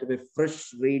to that of a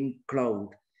fresh rain cloud,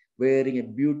 wearing a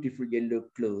beautiful yellow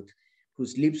cloth,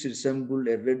 whose lips resemble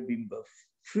a red beam of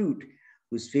fruit,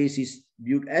 whose face is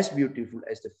as beautiful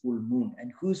as the full moon,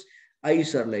 and whose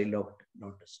eyes are like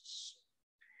lotuses.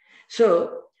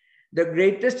 So, the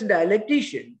greatest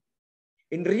dialectician,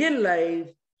 in real life,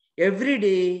 every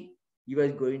day he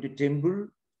was going to temple,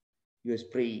 he was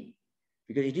praying,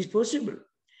 because it is possible.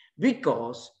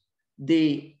 Because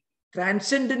the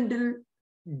transcendental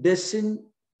doesn't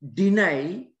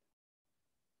deny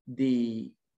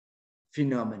the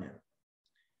phenomenon.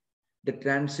 The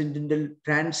transcendental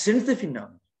transcends the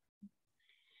phenomenon.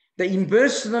 The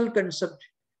impersonal concept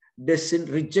doesn't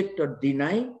reject or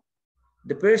deny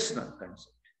the personal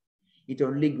concept. It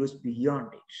only goes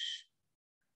beyond it.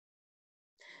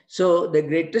 So the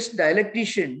greatest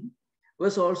dialectician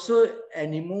was also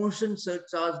an emotion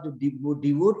surcharged devotee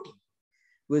who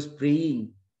was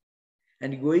praying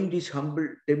and going to his humble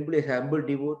temple, a humble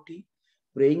devotee,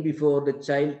 praying before the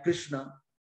child Krishna.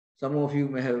 Some of you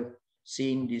may have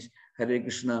seen this Hare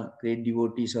Krishna, great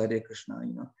devotees, Hare Krishna,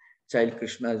 child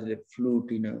Krishna is a flute,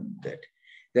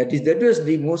 that was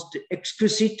the most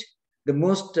exquisite, the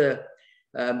most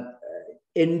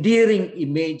endearing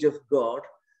image of God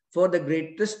for the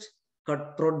greatest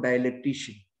cutthroat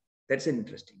dialectician. That's an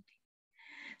interesting thing.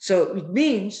 So it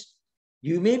means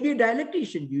you may be a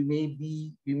dialectician, you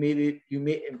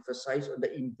may emphasize on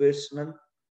the impersonal,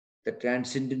 the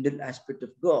transcendental aspect of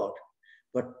God,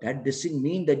 but that doesn't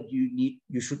mean that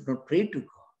you should not pray to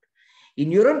God. In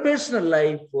your own personal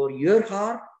life, for your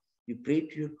heart, you pray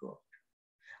to your God.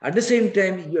 At the same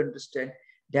time, you understand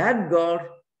that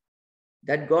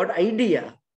God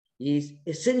idea is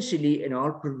essentially an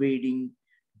all-pervading,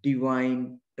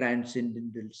 divine,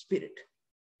 transcendental spirit.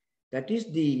 That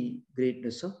is the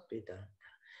greatness of Vedanta.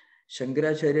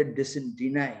 Shankaracharya doesn't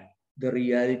deny the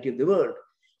reality of the world.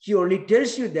 He only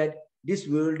tells you that this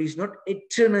world is not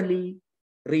eternally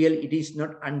real, it is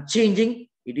not unchanging,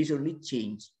 it is only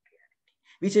changed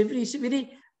reality,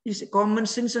 which is a common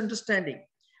sense understanding.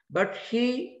 But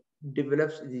he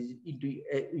develops it into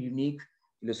a unique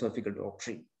philosophical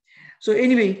doctrine. So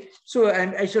anyway,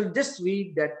 and I shall just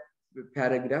read that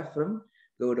paragraph from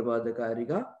Gaudapada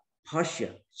Karika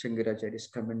Bhashya, Shankaracharya's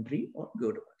commentary on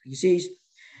Gaudapada. He says,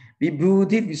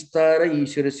 Vibhuti Vistara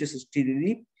Ishwarasya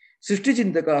Sushtidhi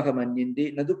Srishti-chintakaha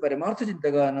manyinte nadu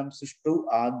paramartha-chintakanam srishtau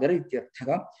adara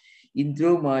ityarthaha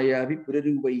indro mayavi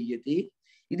puraruvayyate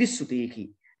idi sutehi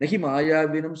nahi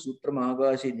mayavinam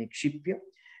sutramagase nikshipya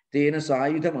tena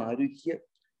sayudham aruhya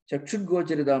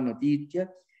chakshudgocharidam atitya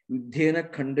yuddhena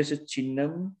khandasya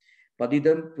chinnam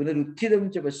padidam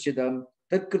punaruthidam cha pasyadam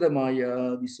tatkritamaya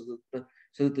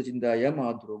sadutta chindaya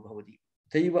madro bhavati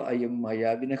taiva ayam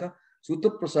mayavinaha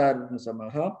sutaprasarana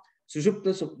samaha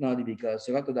sushupta supnadi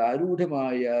vikasaka tadarudha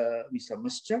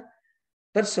visamascha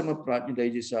tarsama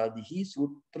prajnadayasadihi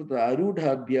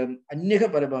sutradharudhabhyam anyaha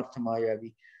paramarthamayavi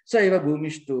saiva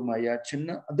bhumishto maya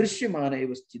channa adrishyamana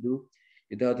eva stidu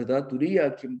yada tata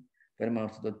turiyakyam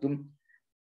paramarthatatum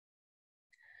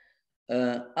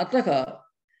ataha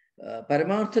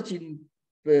paramartha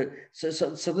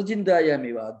sadachindayam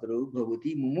evadro bhavati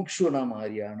mumukshunam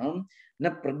aryanam na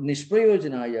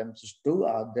nisprayojanayam sushto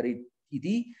adharit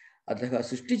iti ataha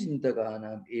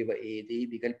srishti-chintakanam eva ede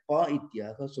vikalpa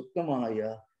ityaha supnamaya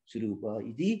surupa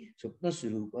iti supna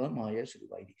surupa maya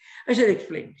surupa iti. I shall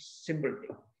explain this simple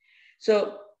thing. So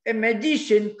a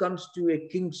magician comes to a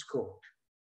king's court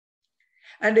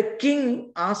and a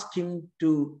king asks him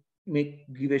to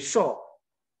give a show.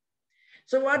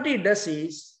 So what he does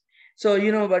is, so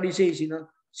you know what he says,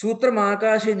 Sutram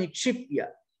akashe nikshipya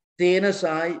tena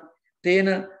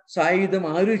sayudam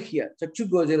aruhya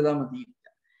chakshudgocharidam atitya.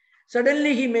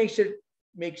 Suddenly he makes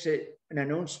an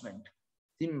announcement,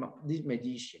 this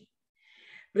magician.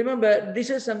 Remember, this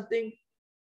is something,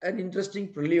 an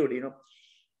interesting prelude,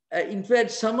 in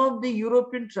fact, some of the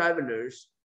European travelers,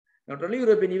 not only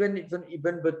European, even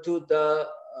Ibn Battuta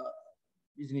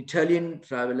is an Italian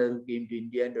traveler who came to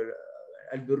India, and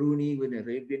Al-Biruni was an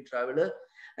Arabian traveler,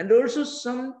 and also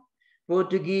some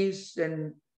Portuguese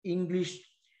and English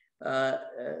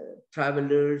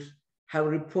travelers have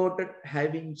reported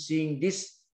having seen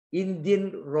this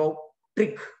Indian rope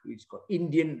trick. It's called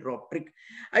Indian rope trick.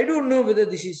 I don't know whether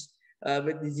this is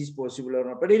possible or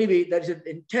not, but anyway, that's an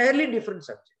entirely different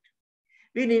subject.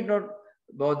 We need not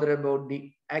bother about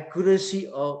the accuracy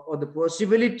or the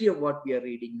possibility of what we are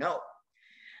reading now.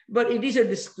 But it is a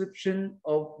description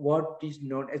of what is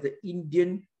known as the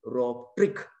Indian rope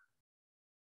trick.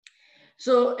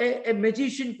 So a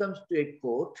magician comes to a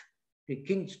court, a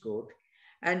king's court,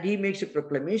 and he makes a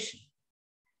proclamation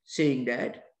saying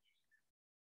that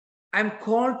I'm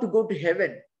called to go to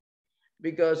heaven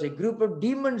because a group of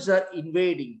demons are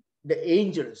invading the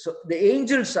angels. So the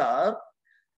angels are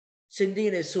sending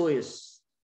an SOS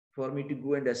for me to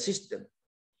go and assist them.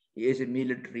 He is a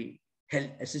military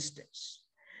help assistance.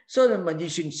 So the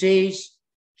magician says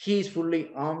he is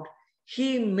fully armed.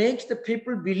 He makes the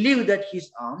people believe that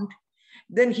he's armed.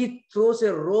 Then he throws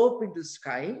a rope into the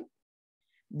sky.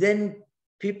 Then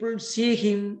people see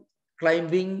him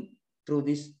climbing through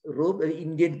this rope,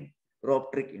 Indian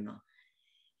rope trick,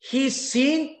 He's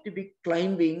seen to be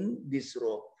climbing this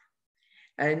rope,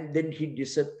 and then he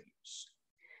disappears.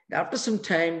 After some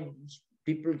time,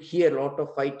 people hear a lot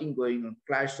of fighting going on,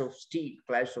 clash of steel,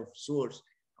 clash of swords,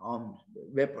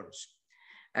 weapons,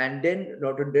 and then a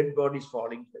lot of dead bodies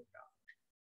falling to the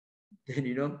ground.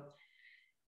 Then,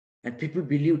 and people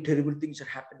believe terrible things are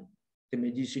happening. The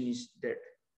magician is dead,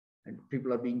 and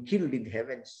people are being killed in the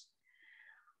heavens.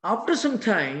 After some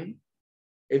time,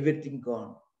 everything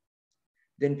gone.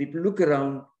 Then people look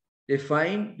around, they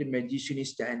find the magician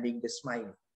is standing, they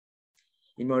smile.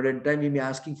 In modern time, we may be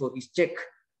asking for his check.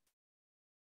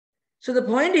 So the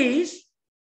point is,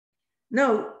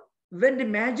 now, when the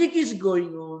magic is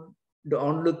going on, the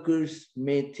onlookers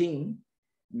may think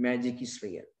magic is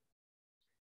real.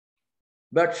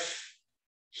 But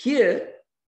here,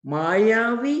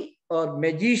 Mayavi or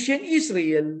magician is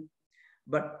real,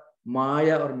 but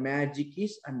Maya or magic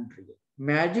is unreal.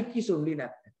 Magic is only an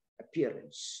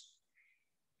appearance.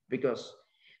 Because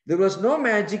there was no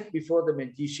magic before the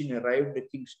magician arrived at the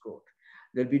king's court.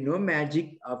 There will be no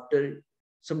magic after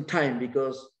some time,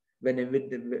 because when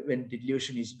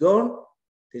delusion is gone,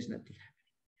 there's nothing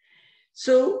happening.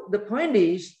 So the point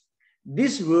is,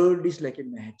 this world is like a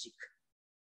magic.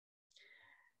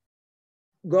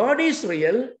 God is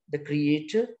real, the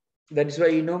creator. That is why,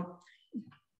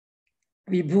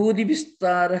 Vibhuti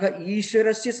Vistaraha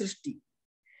Ishwarasya Srishti.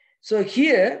 So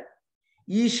here,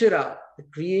 Ishvara, the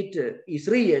creator, is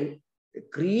real. The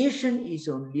creation is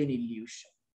only an illusion.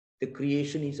 The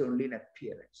creation is only an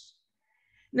appearance.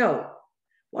 Now,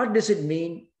 what does it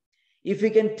mean? If we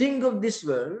can think of this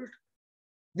world,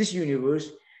 this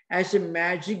universe, as a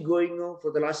magic going on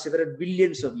for the last several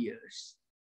billions of years,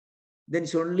 then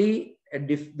it's only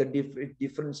the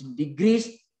difference in degrees,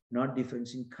 not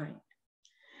difference in kind.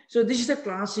 So this is a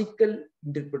classical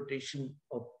interpretation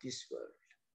of this world.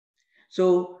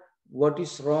 So what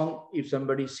is wrong if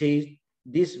somebody says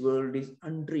this world is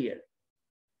unreal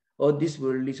or this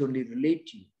world is only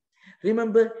relative?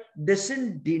 Remember,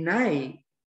 doesn't deny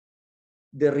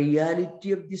the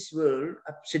reality of this world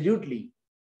absolutely.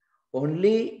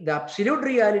 Only the absolute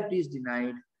reality is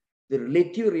denied, the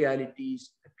relative reality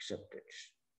is accepted.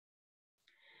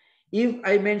 If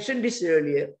I mentioned this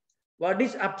earlier, what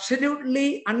is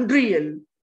absolutely unreal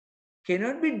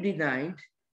cannot be denied.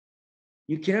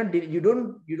 You cannot, you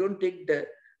don't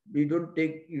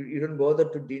bother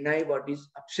to deny what is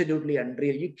absolutely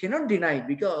unreal. You cannot deny it,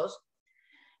 because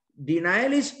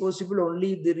denial is possible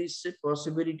only if there is a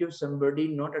possibility of somebody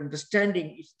not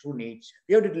understanding its true nature.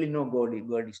 They have to really know God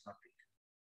is not real.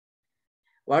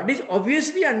 What is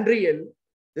obviously unreal,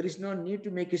 there is no need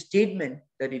to make a statement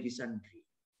that it is unreal.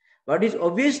 What is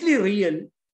obviously real,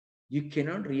 you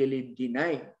cannot really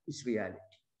deny its reality.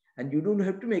 And you don't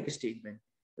have to make a statement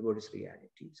about its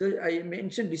reality. So I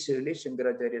mentioned this earlier,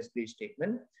 Shankaracharya's great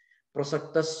statement,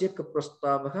 prasaktasya ka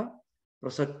prastavaha,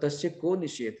 prasaktasya ko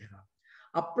nishedha.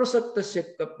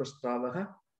 Aprasaktasya ka prastavaha,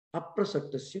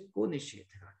 aprasaktasya ko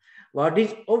nishedha. What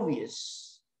is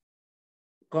obvious,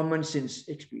 common sense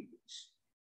experience,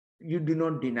 you do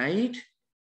not deny it,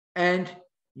 and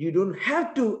you don't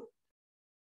have to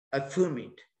affirm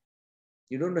it.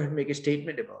 You don't have to make a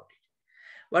statement about it.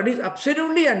 What is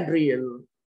absolutely unreal,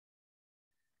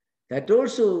 that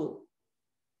also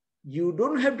you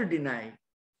don't have to deny,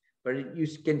 but you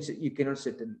cannot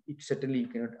certainly you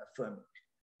cannot affirm it.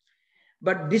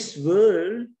 But this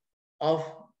world of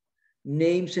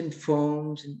names and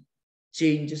forms and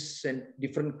changes and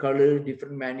different colors,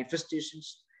 different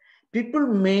manifestations, people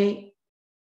may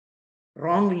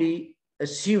wrongly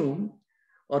assume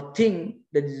or think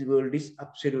that this world is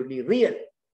absolutely real.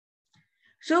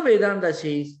 So Vedanta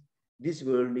says this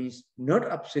world is not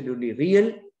absolutely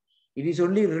real, it is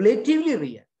only relatively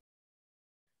real.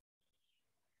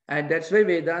 And that's why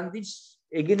Vedantists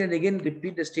again and again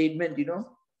repeat the statement,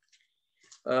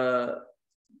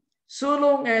 so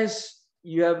long as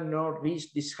you have not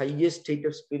reached this highest state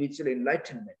of spiritual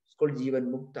enlightenment, it's called Jivan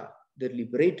Mukta, the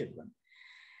liberated one.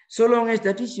 So long as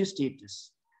that is your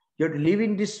status, you have to live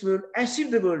in this world as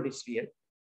if the world is real.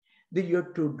 Then you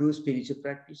have to do spiritual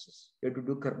practices. You have to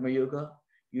do karma yoga.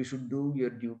 You should do your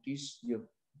duties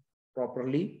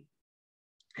properly.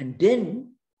 And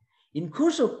then, in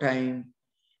course of time,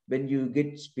 when you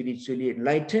get spiritually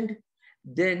enlightened,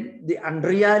 then the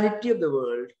unreality of the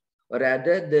world, or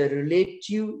rather the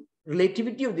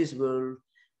relativity of this world,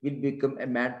 will become a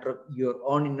matter of your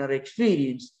own inner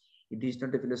experience. It is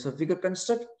not a philosophical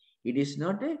construct. It is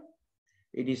not an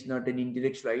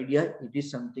intellectual idea. It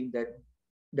is something that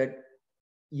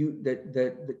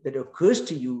occurs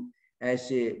to you as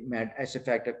a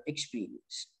fact of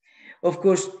experience. Of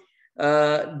course,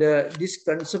 this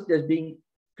concept has been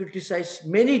criticized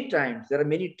many times. There are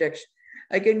many texts.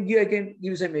 I can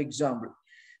give some example.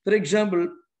 For example,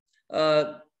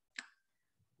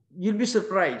 you'll be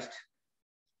surprised.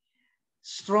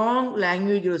 Strong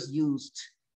language was used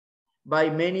by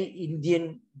many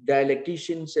Indian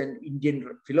dialecticians and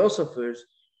Indian philosophers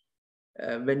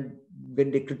when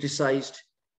they criticized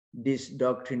this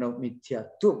doctrine of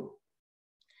Mithyatvam.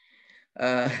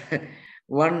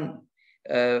 One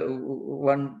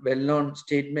well-known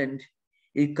statement,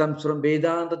 it comes from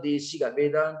Vedanta Desika.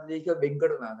 Vedanta Desika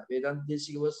Venkatananda. Vedanta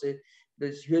Desika was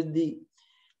the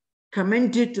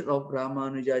commentator of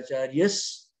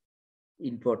Ramanujacharya's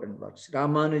important works.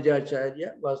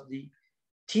 Ramanujacharya was the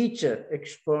teacher,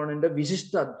 exponent of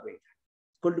Visishtadvaita,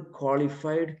 called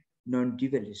qualified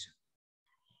non-dualism,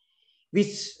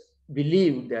 which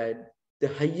believed that the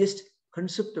highest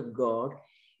concept of God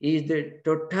is the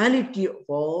totality of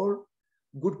all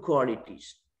good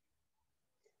qualities.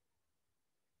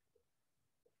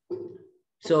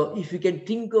 So if you can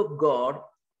think of God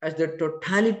as the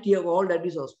totality of all that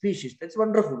is auspicious, that's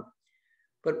wonderful.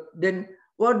 But then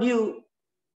what do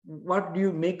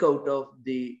you make out of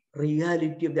the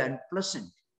reality of the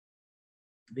unpleasant?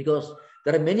 Because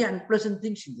there are many unpleasant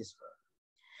things in this world.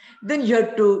 Then you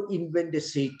have to invent a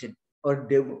Satan or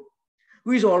devil,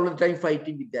 who is all the time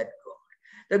fighting with that God.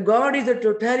 The God is the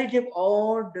totality of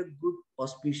all the good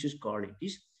auspicious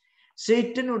qualities.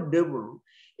 Satan or devil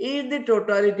is the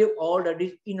totality of all that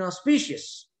is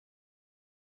inauspicious.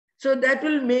 So that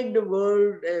will make the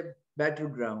world a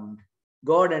battleground.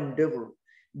 God and devil.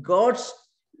 God's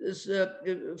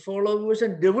followers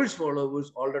and devil's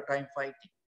followers all the time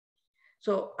fighting.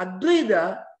 So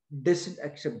Advaita doesn't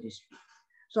accept this view.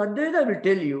 So Advaita will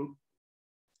tell you,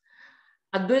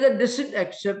 Advaita doesn't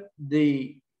accept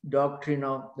the doctrine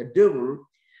of the devil,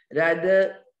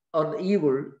 rather, or the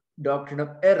evil doctrine of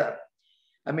error.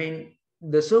 I mean,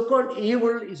 the so-called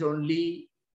evil is only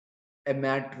a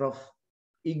matter of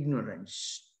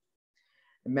ignorance,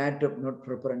 a matter of not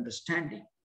proper understanding.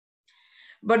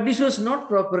 But this was not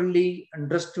properly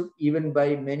understood even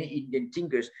by many Indian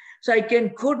thinkers. So I can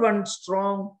quote one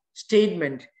strong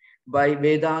statement by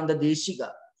Vedanta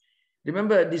Deshika.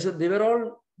 Remember, they were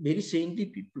all very saintly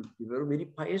people. They were very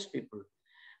pious people.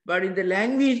 But in the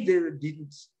language, they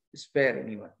didn't spare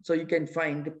anyone. So you can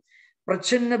find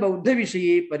Prachanna Bauddha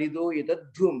Vishaye Parido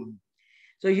Yadadhum.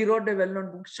 So he wrote a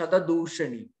well-known book,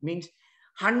 Sadadushani, means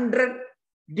 100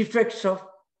 defects of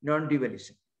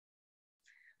non-dualism.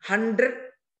 100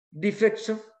 defects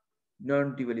of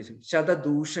non-dualism,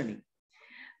 Shadadushani.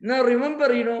 Now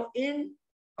remember, in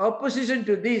opposition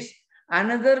to this,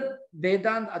 another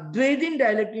Vedanta, Advaitin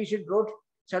dialectician wrote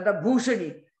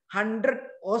Shadabhushani, 100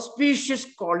 auspicious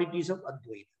qualities of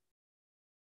Advaita.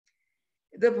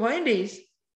 The point is,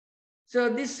 so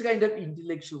this kind of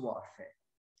intellectual warfare.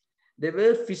 They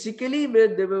were physically,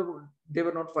 but they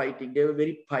were not fighting. They were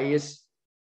very pious.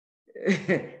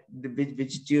 The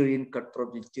vegetarian,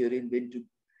 cutthroat vegetarian, went to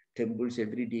temples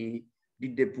every day,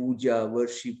 did the puja,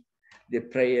 worship, the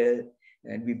prayer,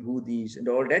 and vibhutis, and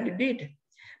all that they did.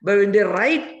 But when they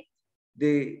write,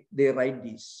 they write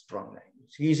these strong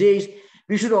language. He says,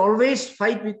 we should always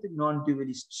fight with the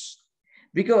non-dualists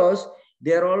because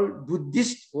they are all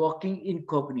Buddhists walking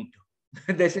incognito.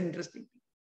 That's interesting.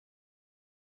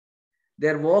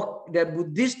 They're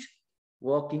Buddhist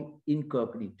walking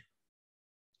incognito.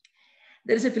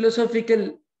 There is a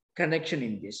philosophical connection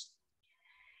in this.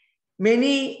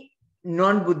 Many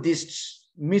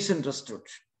non-Buddhists misunderstood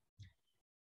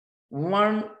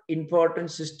one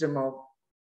important system of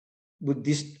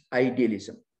Buddhist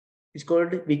idealism. It's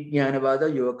called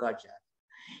Vijnanavada Yogacara.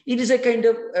 It is a kind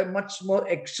of a much more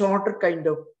exotic kind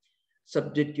of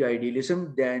subjective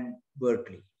idealism than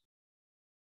Berkeley.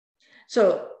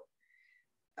 So,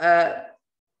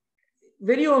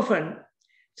 very often,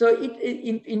 so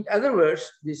in other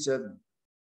words, this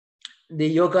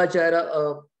the Yogacara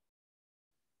of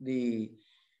the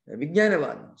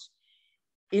Vijnanavadins,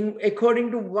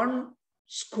 according to one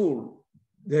school,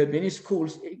 there are many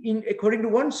schools, according to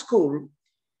one school,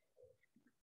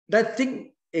 that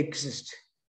thing exists,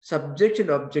 subject and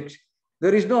object.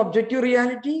 There is no objective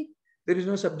reality, there is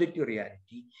no subjective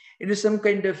reality. It is some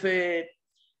kind of a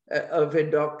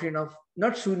doctrine of,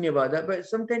 not Shunyavada, but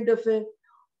some kind of a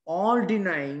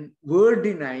all-denying,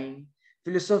 world-denying,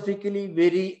 philosophically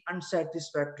very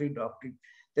unsatisfactory doctrine.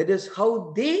 That is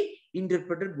how they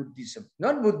interpreted Buddhism.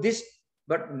 Not Buddhist,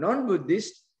 but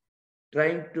non-Buddhist,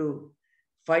 trying to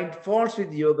find faults with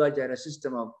the Yogacara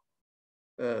system of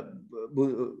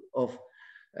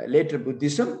later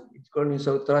Buddhism. It's called in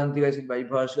Sautrantika, in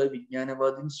Vaibhashika,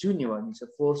 Vijnanavada, and Shunyavada. These are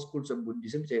 4 schools of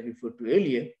Buddhism which I referred to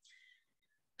earlier.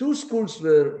 2 schools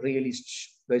were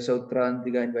realists by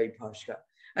Sautrantika and Vaibhashika,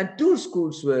 and 2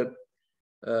 schools were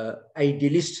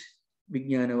idealist,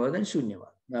 Vijnanavada and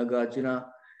Shunyavada. Nagarjuna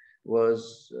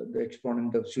was the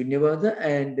exponent of Shunyavada,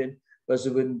 and then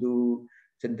Vasubandhu,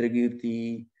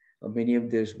 Chandrakirti, many of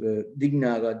these were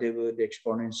Dignaga, they were the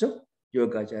exponents of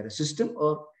Yogacara system,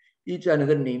 or each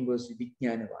another name was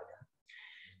Vijnanavada.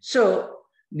 So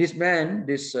this man,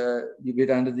 this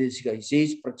Vedanta Deshika, he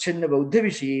says, Prachanna Bauddha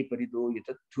Vishaye Parido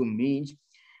Yatatthum, means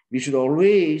we should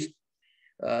always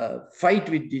fight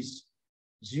with these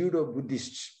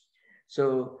pseudo-Buddhists.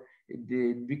 So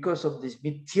because of this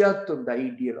Mithyatvam, the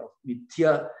idea of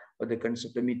Mithya, or the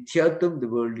concept of Mithyatvam, the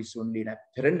world is only an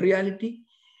apparent reality.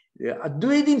 The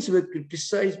Advaitins were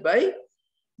criticized by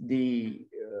the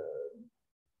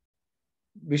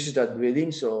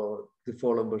Vishishtadvaitins, or the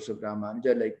followers of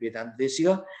Ramanuja, like Vedanta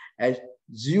Deshika, as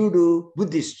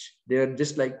pseudo-Buddhists. They are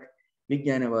just like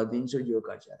Vijnanavadins or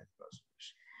Yogacara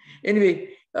philosophers.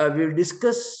 Anyway, we'll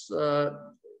discuss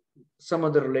some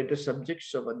of the related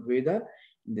subjects of Advaita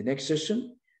in the next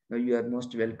session. Now you are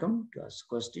most welcome to ask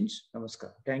questions.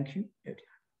 Namaskar. Thank you.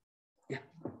 Yeah.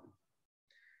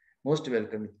 Most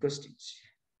welcome with questions.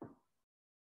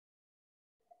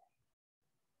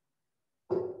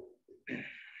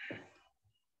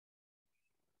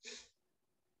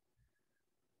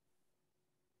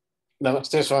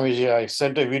 Namaste, Swamiji. I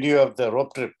sent a video of the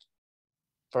rope trip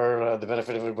for the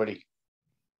benefit of everybody.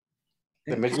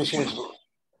 The magician's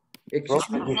rope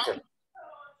magician.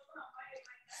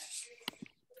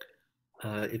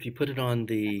 If you put it on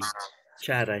the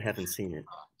chat, I haven't seen it,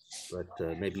 but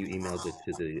maybe you emailed it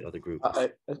to the other group.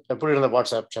 I put it on the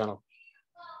WhatsApp channel.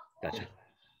 Gotcha.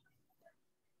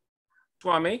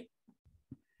 Swami?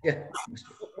 Yeah.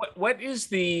 What is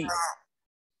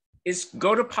is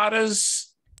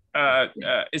Gaudapada's,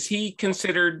 is he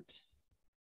considered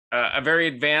a very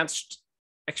advanced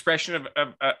expression of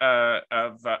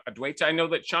Advaita. I know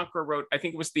that Shankar wrote, I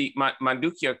think it was the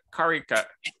Mandukya Karika.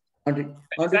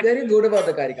 Mandukya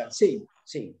Gaudapada Karika, same.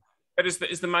 But is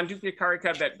the Mandukya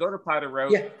Karika that Gaudapada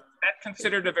wrote, yeah, that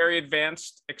considered a very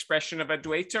advanced expression of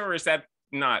Advaita, or is that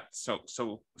not so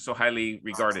highly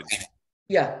regarded?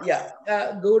 Yeah.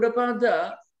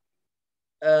 Gaudapada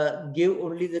gave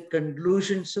only the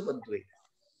conclusions of Advaita.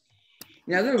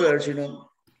 In other words,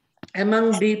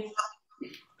 among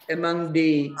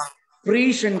the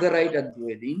pre-Shankarite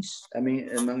Advaitins,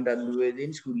 among the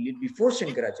Advaitins who lived before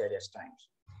Shankaracharya's times,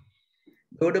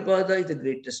 Gaudapada is the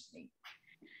greatest name.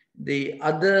 The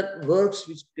other works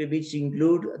which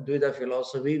include Advaita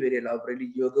philosophy, very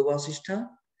elaborately, Yoga Vasishtha,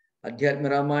 Adhyatma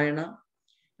Ramayana,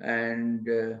 and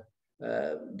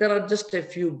there are just a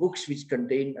few books which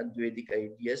contain Advaitic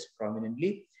ideas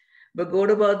prominently. But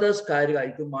Gaudapada's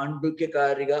Karika, Mandukya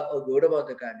Karika or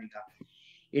Gaudapada Karika,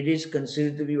 it is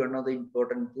considered to be one of the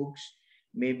important books,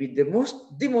 maybe the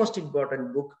most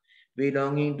important book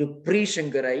belonging to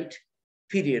pre-Shankarite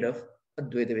period of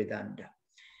Advaita Vedanta.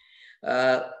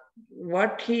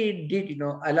 What he did,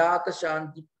 Alata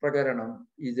Shanti Prakaranam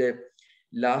is the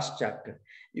last chapter.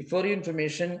 For your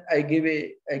information, I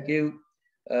gave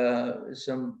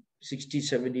some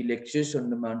 60-70 lectures on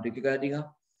the Mandukya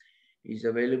Karika. Is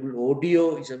available,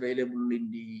 audio is available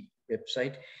in the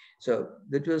website. So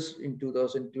that was in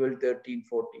 2012, 13,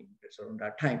 14, that's around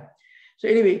that time. So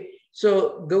anyway,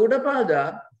 so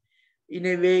Gaudapada in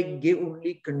a way gave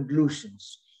only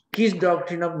conclusions. His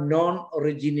doctrine of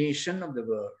non-origination of the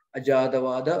world,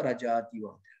 Ajadavada,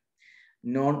 Rajativada,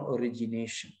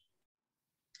 non-origination.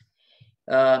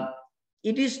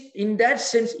 It is, in that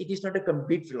sense, it is not a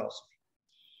complete philosophy.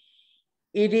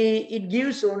 It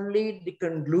gives only the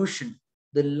conclusion,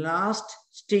 the last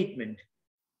statement,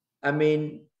 from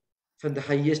the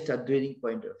highest Advaitic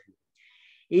point of view.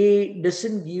 It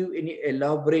doesn't give any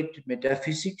elaborate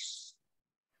metaphysics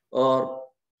or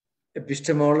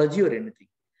epistemology or anything.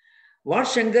 What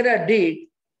Shankara did,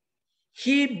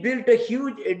 he built a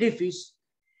huge edifice,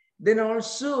 then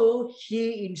also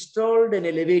he installed an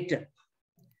elevator.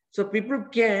 So people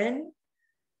can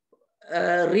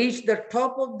reach the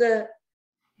top of the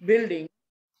building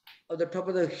or the top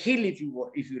of the hill, if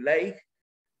you like,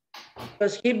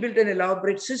 because he built an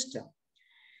elaborate system.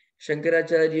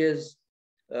 Shankaracharya's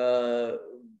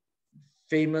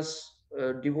famous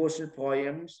devotional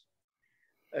poems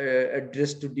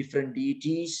addressed to different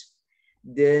deities,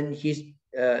 then his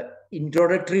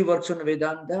introductory works on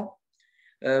Vedanta,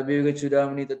 Viveka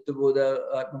Chudamani, Tattwabodha,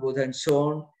 Atmabodha, and so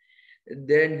on.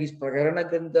 Then his Prakarana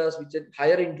Granthas, which are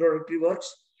higher introductory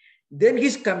works. Then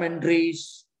his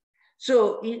commentaries.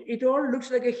 So it all looks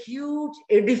like a huge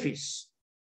edifice.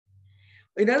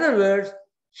 In other words,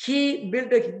 he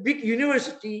built a big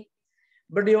university,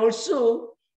 but he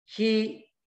also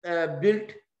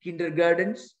built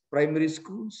kindergartens, primary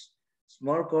schools,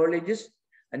 small colleges,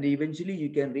 and eventually you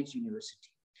can reach university.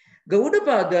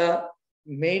 Gaudapada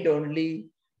made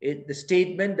only the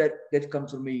statement that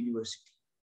comes from a university.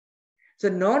 So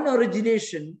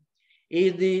non-origination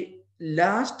is the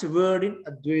last word in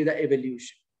Advaita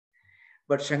evolution.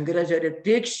 But Shankaracharya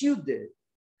takes you there.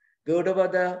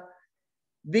 Gaudapada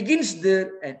begins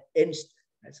there and ends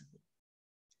there.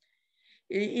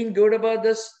 In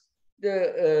Gaudapada's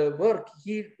work,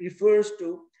 he refers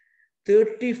to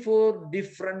 34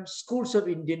 different schools of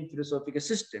Indian philosophical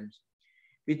systems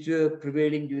which were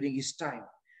prevailing during his time,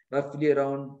 roughly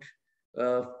around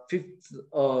 5th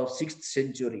or 6th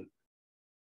century.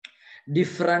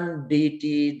 Different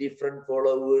deity, different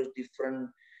followers, different,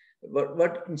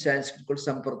 what in Sanskrit called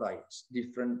sampradayas,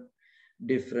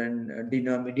 different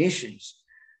denominations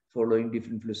following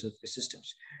different philosophical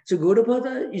systems. So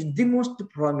Gaudapada is the most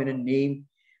prominent name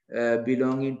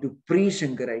belonging to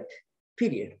pre-Shankarite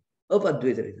period of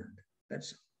Advaita Vedanta.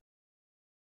 That's all.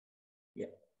 Yeah.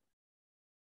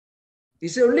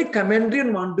 This is only commentary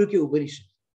on Mandukya Upanishad.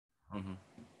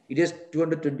 It has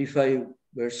 225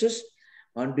 verses.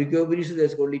 Mandukya Upanishad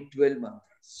has only 12 mantras.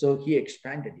 So he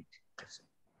expanded it. That's all.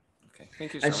 Okay,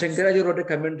 thank you so and much. Shankaracharya wrote a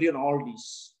commentary on all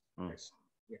these. That's all.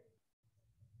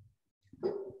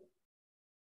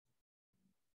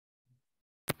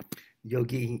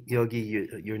 Yogi,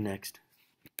 you're next.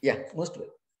 Yeah, most well.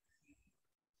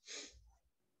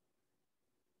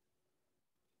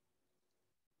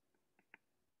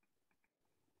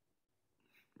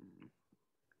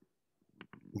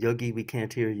 Yogi, we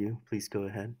can't hear you. Please go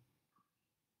ahead.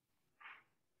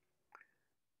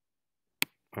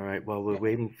 All right, while we're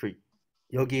waiting for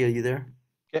Yogi, are you there?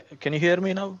 Can you hear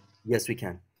me now? Yes, we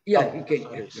can. Yeah, you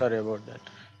can. Sorry about that.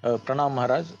 Pranam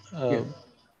Maharaj.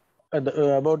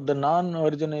 about the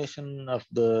non-origination of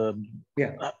the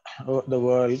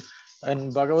world.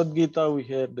 In Bhagavad Gita, we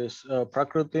hear this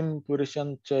Prakritim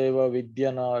Purusham Chaiva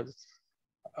Vidyana.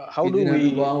 How do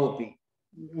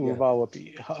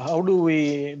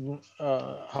we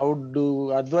how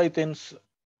do Advaitins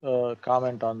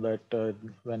comment on that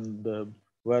when the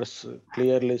verse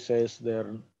clearly says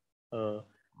they're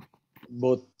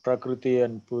both Prakriti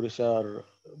and Purusha are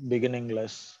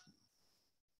beginningless?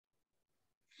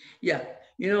 Yeah,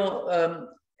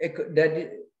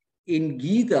 that in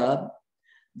Gita,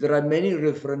 there are many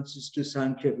references to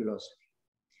Sankhya philosophy.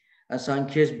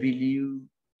 Sankhyas believe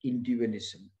in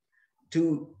dualism,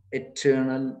 two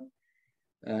eternal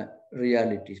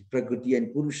realities, Prakriti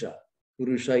and Purusha.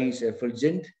 Purusha is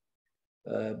effulgent,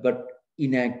 but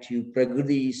inactive.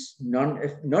 Prakriti is not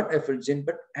effulgent,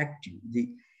 but active, the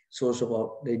source of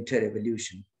the entire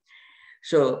evolution.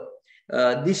 So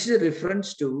this is a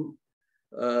reference to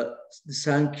the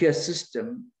Sankhya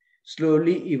system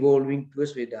slowly evolving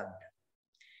towards Vedanta.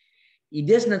 It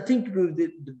has nothing to do with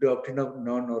the doctrine of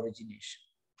non-origination.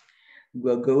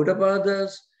 Gaudapada,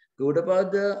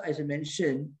 as I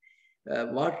mentioned,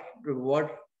 what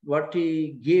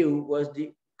he gave was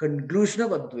the conclusion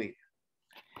of Advaita.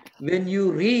 When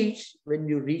you reach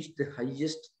the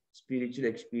highest spiritual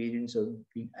experience of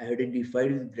being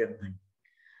identified with Brahman,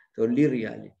 the only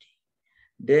reality,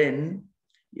 then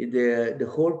the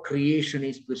whole creation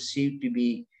is perceived to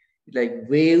be like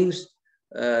waves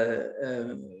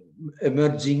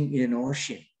emerging in an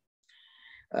ocean.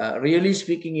 Really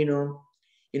speaking, in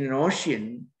an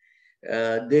ocean,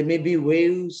 there may be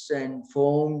waves and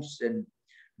foams and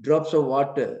drops of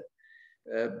water,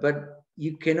 but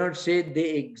you cannot say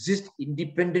they exist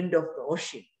independent of the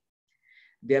ocean.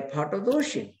 They are part of the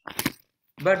ocean.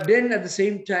 But then at the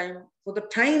same time, for the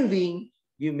time being,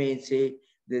 you may say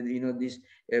that, this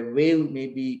wave may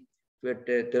be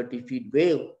 30 feet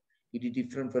wave. It is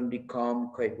different from the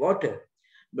calm, quiet water.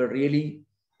 But really,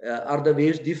 are the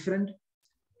waves different?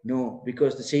 No,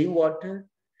 because the same water,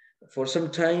 for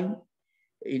some time,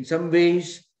 in some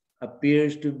ways,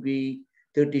 appears to be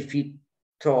 30 feet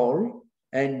tall,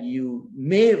 and you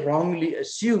may wrongly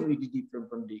assume it is different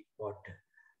from the water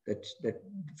that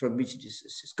from which it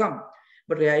has come.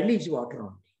 But really, it's water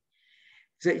only.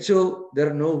 So there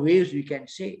are no waves, we can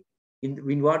say.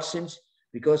 In what sense?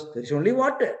 Because there is only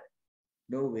water.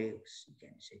 No waves, you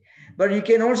can say. But you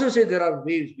can also say there are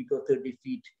waves because 30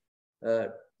 feet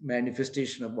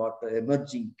manifestation of water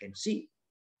emerging, you can see.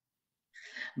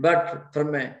 But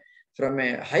from a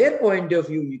higher point of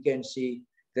view, you can say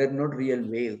they're not real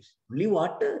waves. Only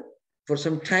water for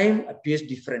some time appears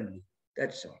differently.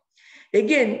 That's all.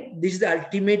 Again, this is the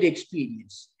ultimate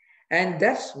experience. And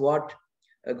that's what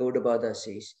Gaudapada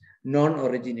says,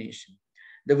 non-origination.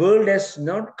 The world has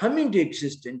not come into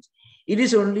existence. It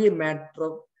is only a matter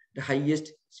of the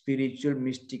highest spiritual,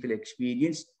 mystical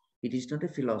experience. It is not a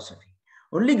philosophy.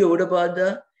 Only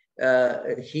Gaudapada,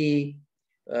 he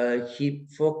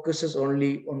focuses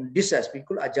only on this aspect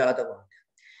called Ajadavada.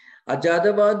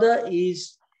 Ajadavada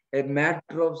is a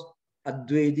matter of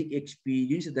Advaitic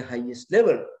experience at the highest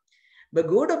level. But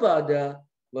Gaudapada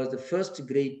was the first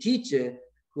great teacher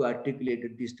who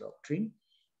articulated this doctrine.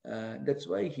 That's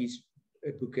why his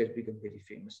book has become very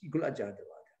famous. Called Ajadavada.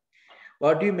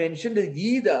 What you mentioned, the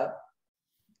Gita,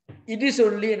 it is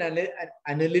only an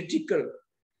analytical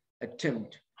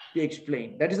attempt to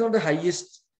explain. That is not the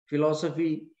highest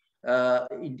philosophy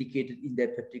indicated in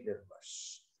that particular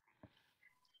verse.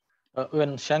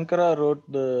 When Shankara wrote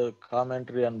the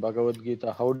commentary on Bhagavad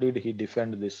Gita, how did he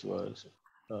defend this verse,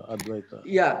 Advaita?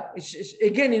 Yeah, it's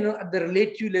again, at the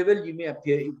relative level, you may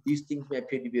appear, these things may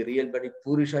appear to be real, but if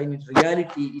Purusha in its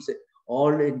reality is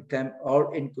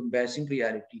all-encompassing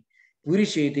reality.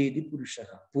 Purishete iti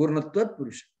Purushaha, Purnatvat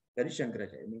Purusha. That is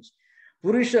Shankaracharya means.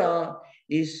 Purusha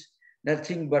is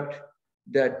nothing but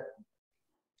that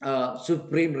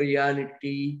supreme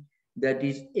reality that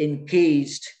is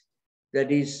encased,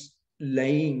 that is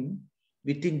lying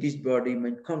within this body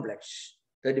mind complex.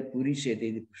 That is Purishete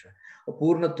iti Purusha.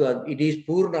 Purnatvat, it is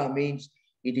Purna means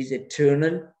it is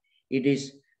eternal. It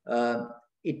is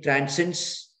it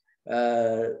transcends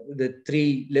the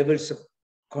three levels of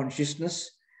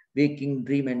consciousness, waking,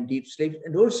 dream, and deep sleep,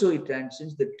 and also it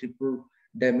transcends the triple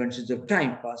dimensions of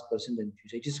time, past, present, and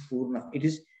future. It is Purna. It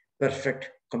is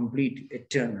perfect, complete,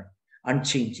 eternal,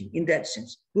 unchanging. In that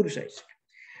sense, Purusha is.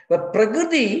 But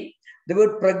Prakriti, the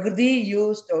word Prakriti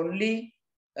used only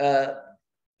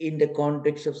in the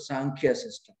context of Sankhya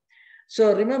system.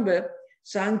 So remember,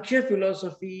 Sankhya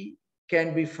philosophy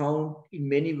can be found in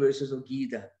many verses of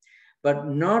Gita, but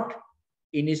not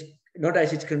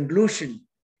as its conclusion,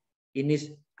 in its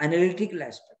analytical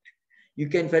aspect. You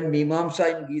can find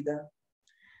Mimamsa in Gita.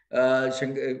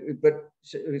 But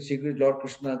Lord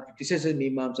Krishna criticizes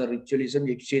Mimamsa, ritualism,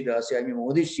 Yakshedasya,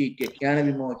 Modishitya, Jnana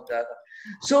Vimodhitaka.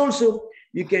 So also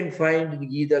you can find in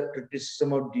Gita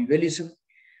criticism of dualism.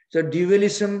 So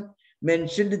dualism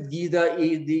mentioned in Gita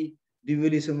is the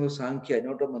dualism of Sankhya,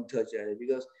 not of Madhvacharya,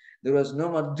 because there was no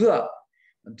Madhva.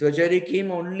 Madhvacharya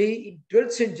came only in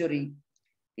 12th century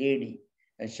AD,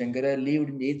 and Shankara lived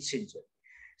in 8th century.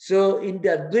 So in the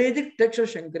Advaitic text of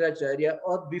Shankaracharya,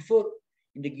 or before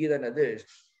in the Gita and others,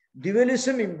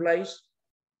 dualism implies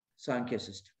Sankhya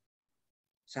system.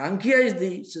 Sankhya is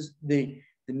the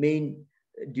main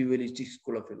dualistic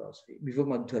school of philosophy before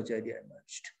Madhvacharya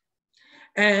emerged.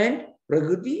 And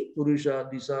Prakriti, Purusha,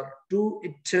 these are two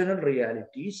eternal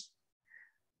realities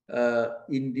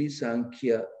in the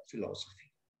Sankhya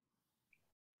philosophy.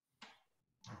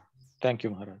 Thank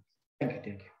you, Maharaj. Thank you,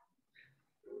 thank you.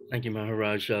 Thank you,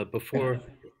 Maharaj.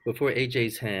 Before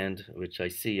AJ's hand, which I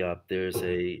see up, there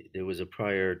was a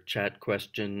prior chat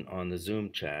question on the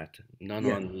Zoom chat,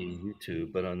 none on the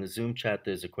YouTube, but on the Zoom chat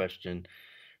there's a question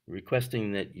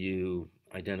requesting that you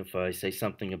say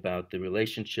something about the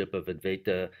relationship of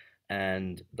Advaita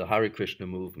and the Hare Krishna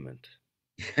movement.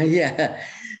 Yeah,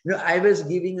 I was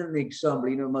giving an example.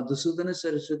 Madhusudana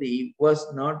Saraswati was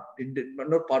not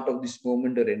part of this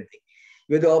movement or anything.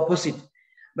 You were the opposite.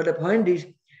 But the point is,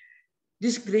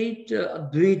 this great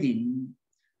Advaitin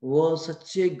was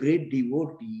such a great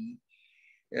devotee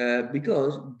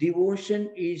because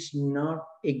devotion is not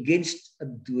against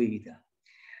Advaita.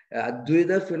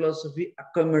 Advaita philosophy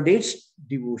accommodates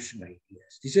devotion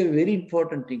ideas. This is a very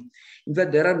important thing. In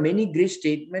fact, there are many great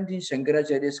statements in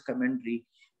Shankaracharya's commentary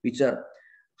which are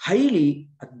highly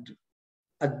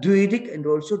Advaitic and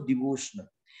also devotional.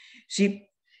 See,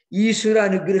 Ishvara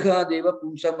Anugraha Deva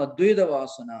Pumsam Advaita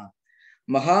Vasana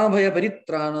Mahabhaya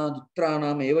Paritrana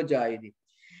Dutranam Eva Jayadi.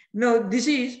 Now, this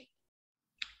is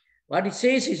what it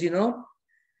says is,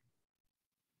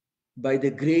 by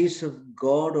the grace of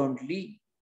God only,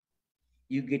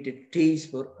 you get a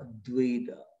taste for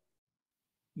Advaita.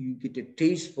 You get a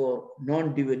taste for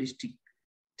non-dualistic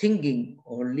thinking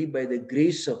only by the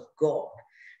grace of God.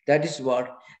 That is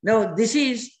what. Now, this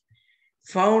is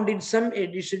found in some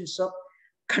editions of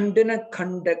Khandana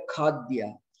Khanda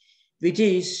Khadya, which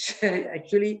is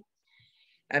actually,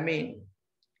 it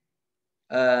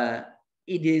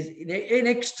is an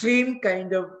extreme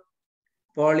kind of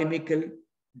polemical,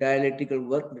 dialectical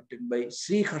work written by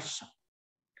Sri Harsha.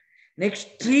 An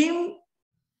extreme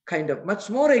kind of, much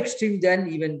more extreme than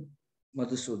even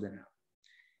Madhusudana,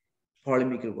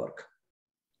 polemical work.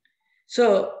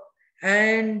 So,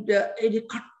 and it is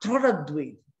cutthroat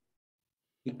Advaita.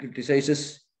 He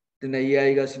criticizes the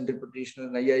Nayayika's interpretation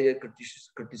of Nayayika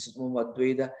criticism of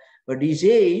Advaita, but he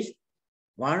says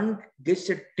one gets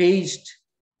a taste,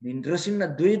 interest in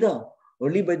Advaita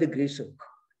only by the grace of God.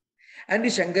 And the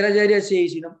Shankaracharya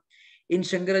says, in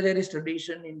Shankaracharya's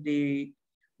tradition, in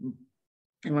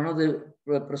one of the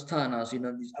prasthanas,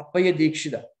 this Appaya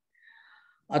Dikshita,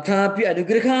 Athapi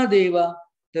Anugraha Deva,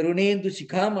 Tarunendu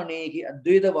Sikhamaneki,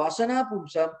 Advaita Vasana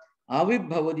Pumsam,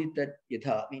 Avibhavadi Tat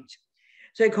Yatha means.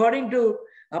 So according to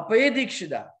Appaya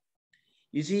Dikshita,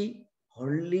 you see,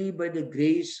 only by the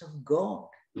grace of God,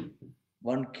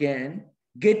 one can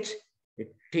get a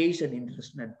taste and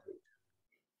interest in Advaita.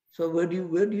 So where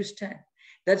do you stand?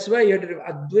 That's why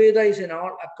Advaita is an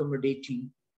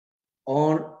all-accommodating,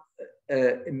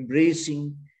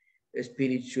 all-embracing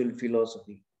spiritual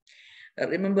philosophy.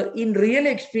 Remember, in real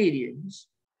experience,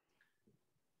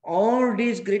 all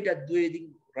these great Advaitic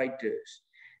writers,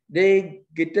 they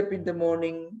get up in the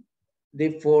morning,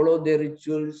 they follow their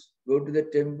rituals, go to the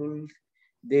temples,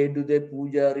 they do their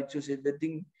puja rituals,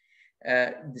 everything,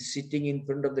 sitting in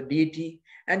front of the deity,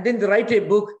 and then they write a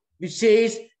book which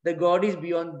says the God is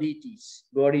beyond deities,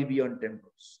 God is beyond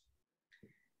temples.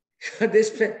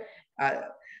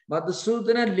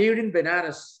 Madhusudana lived in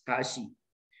Benares, Kashi,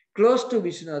 close to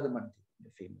Vishwanath Mandir,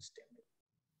 the famous temple.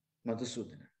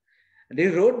 Madhusudana. And they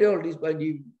wrote all these,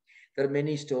 there are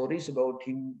many stories about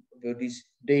him, about his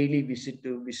daily visit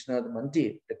to Vishwanath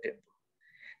Mandir, the temple.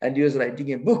 And he was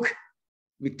writing a book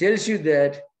which tells you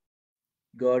that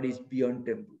God is beyond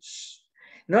temples.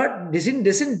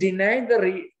 Doesn't deny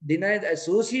the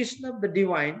association of the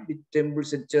divine with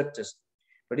temples and churches,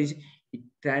 but it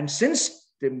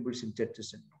transcends temples and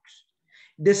churches and books.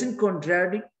 It doesn't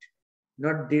contradict,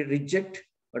 not reject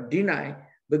or deny,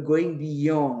 but going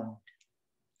beyond.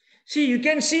 See, you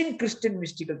can see in Christian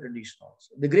mystical tradition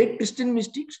also. The great Christian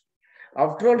mystics,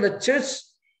 after all, the church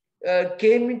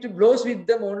came into blows with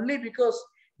them only because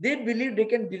they believe they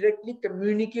can directly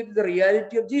communicate the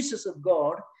reality of Jesus, of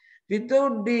God,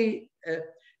 without the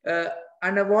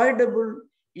unavoidable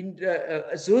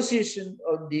association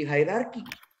of the hierarchy.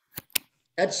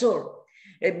 That's all.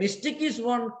 A mystic is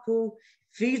one who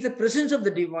feels the presence of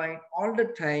the divine all the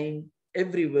time,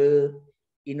 everywhere,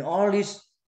 in all his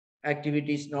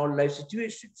activities, in all life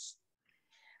situations.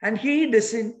 And he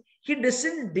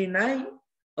doesn't deny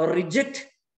or reject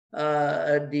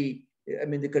the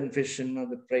confession or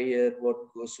the prayer, what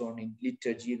goes on in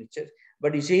liturgy, in the church.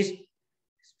 But he says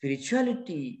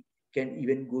spirituality can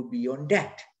even go beyond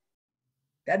that.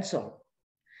 That's all.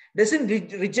 Doesn't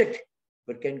reject,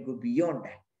 but can go beyond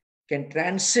that. Can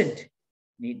transcend,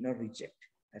 need not reject.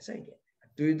 That's the idea.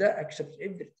 Advaita accepts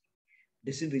everything.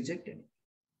 Doesn't reject anything.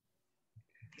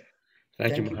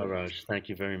 Thank you, Maharaj. Thank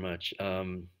you very much.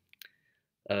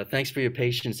 Thanks for your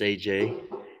patience, AJ.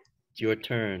 It's your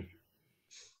turn.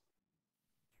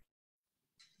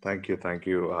 Thank you,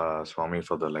 Swami,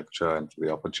 for the lecture and for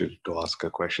the opportunity to ask a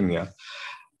question here.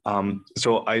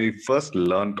 So I first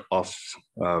learned of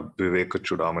Viveka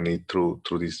Chudamani through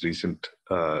these recent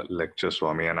lectures,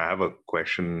 Swami, and I have a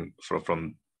question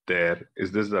from there.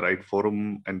 Is this the right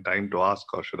forum and time to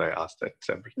ask, or should I ask that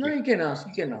separately? No, you can ask.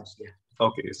 Yeah.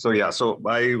 Okay, so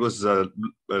I was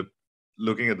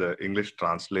looking at the English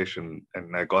translation,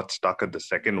 and I got stuck at the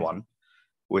second one,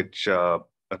 which a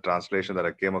translation that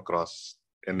I came across,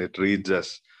 and it reads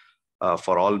as,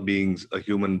 for all beings, a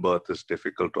human birth is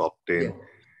difficult to obtain. Yeah.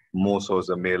 More so is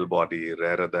a male body,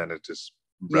 rarer than it is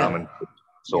Brahmin,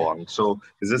 so on. So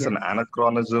is this an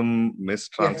anachronism,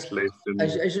 mistranslation?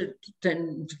 Yeah. I should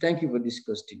thank you for this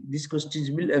question. These questions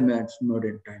will emerge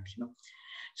modern times,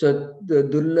 So the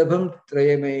Durlabham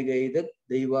Trayamegaidat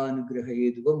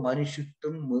Devanugrahayeduva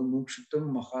Manishuttam Mukshuttam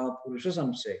Mahapurusha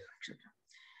Samsaya.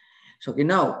 So okay,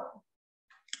 now,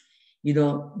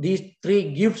 these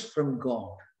three gifts from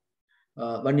God.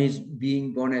 One is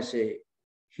being born as a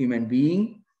human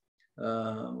being,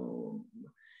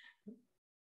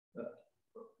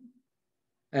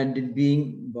 and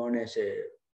being born as a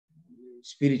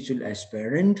spiritual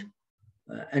aspirant,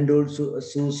 and also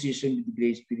association with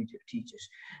great spiritual teachers.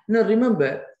 Now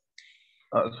remember,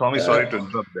 Swami, sorry to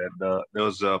interrupt there. There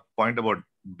was a point about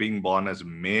being born as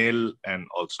male and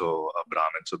also a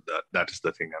Brahmin. So that is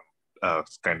the thing I'm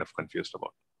kind of confused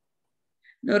about.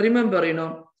 Now remember,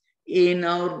 in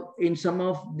some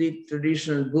of the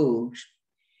traditional books,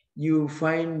 you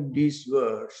find these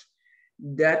words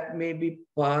that may be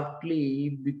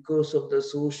partly because of the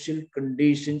social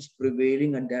conditions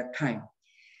prevailing at that time.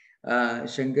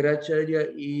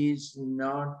 Shankaracharya is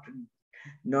not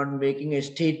making a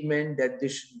statement that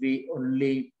this should be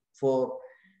only for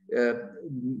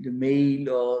the male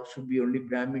or should be only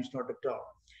Brahmins, not at all.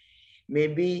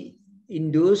 Maybe in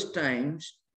those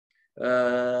times,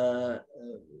 in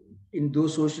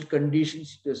those social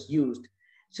conditions, it was used.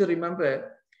 So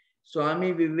remember,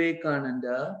 Swami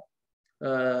Vivekananda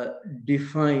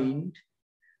defined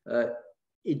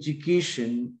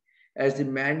education as the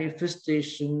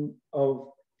manifestation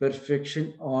of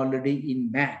perfection already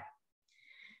in man.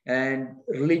 And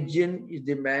religion is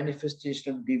the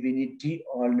manifestation of divinity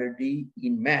already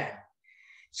in man.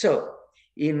 So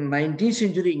in 19th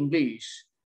century English,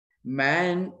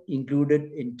 man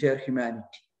included entire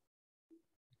humanity.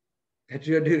 That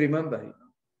you have to remember.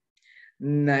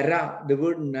 Nara, the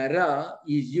word Nara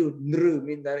is used, Nru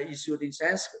means Nara is used in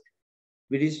Sanskrit,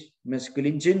 which is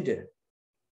masculine gender.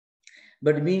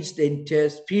 But it means the entire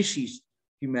species,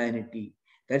 humanity.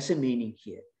 That's the meaning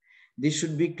here. This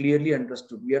should be clearly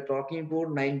understood. We are talking about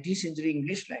 19th century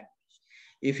English language.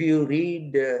 If you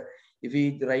read the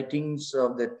writings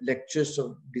of the lectures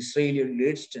of Disraeli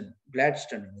and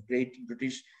Gladstone, great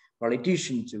British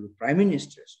politicians, prime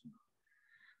ministers,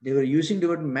 they were using the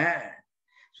word man.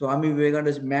 Swami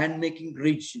Vivekananda's man-making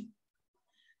religion.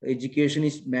 Education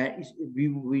is man.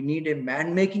 We need a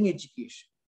man-making education.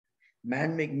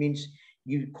 Man-make means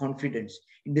give confidence.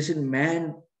 It doesn't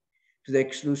man to the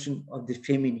exclusion of the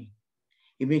feminine.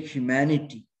 It makes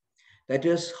humanity. That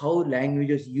is how language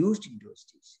was used in those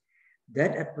days.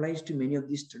 That applies to many of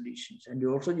these traditions. And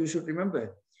also you should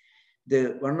remember,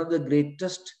 two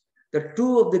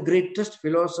of the greatest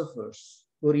philosophers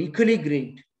were equally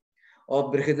great of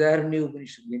Brihadaranya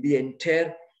Upanishad, the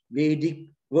entire Vedic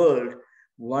world.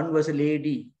 One was a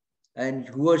lady, and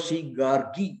who was she?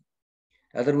 Gargi.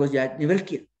 Other was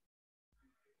Yajnavalkya.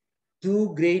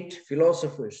 Two great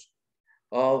philosophers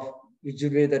of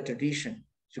Yajurveda tradition,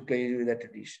 Shukla Yajurveda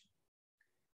tradition.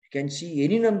 You can see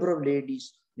any number of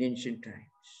ladies in ancient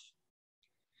times.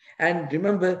 And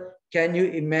remember, can you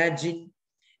imagine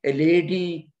a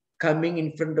lady coming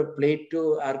in front of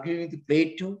Plato, arguing with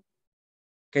Plato?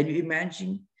 Can you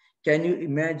imagine? Can you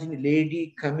imagine a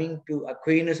lady coming to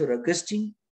Aquinas or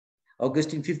Augustine?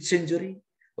 Augustine 5th century,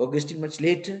 Augustine much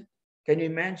later. Can you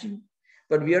imagine?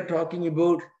 But we are talking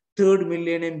about 3rd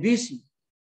millennium BC.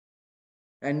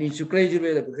 And in Shukla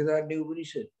Yajurveda, Brihadaranyaka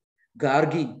Upanishad,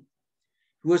 Gargi,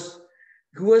 who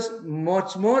was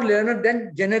much more learned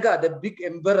than Janaka, the big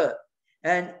emperor.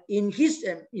 And in his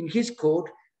court,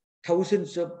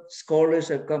 thousands of scholars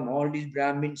have come, all these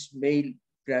Brahmins, male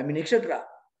Brahmin, etc.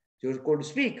 They were called to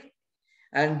speak.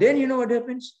 And then you know what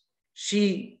happens?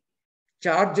 She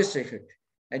charges ahead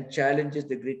and challenges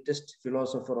the greatest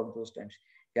philosopher of those times,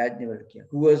 Yajnavalkya,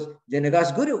 who was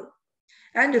Janaka's guru,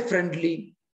 and a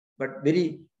friendly but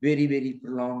very, very, very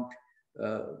prolonged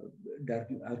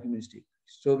argument.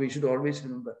 So we should always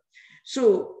remember.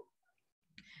 So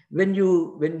when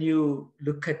you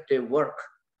look at the work,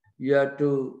 you have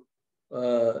to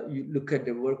you look at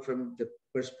the work from the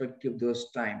perspective of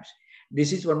those times.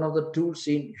 This is one of the tools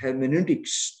in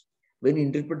hermeneutics. When you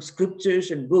interpret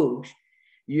scriptures and books,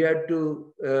 you have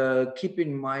to keep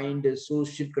in mind the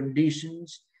social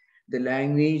conditions, the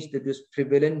language that was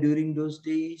prevalent during those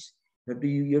days.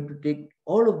 You have to take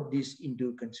all of this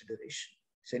into consideration.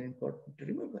 It's an important to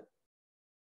remember.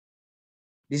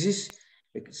 This is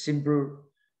like a simple,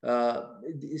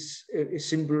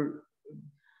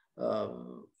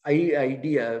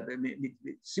 idea,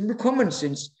 simple common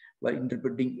sense while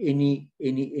interpreting any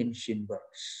ancient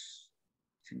works.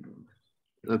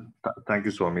 Thank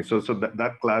you, Swami. So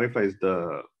that clarifies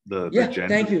the general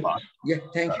thank you. part. Yeah,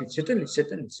 thank you. Certainly.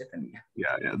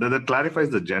 Yeah. That clarifies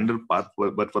the general part.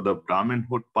 But for the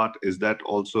Brahminhood part, is that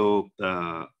also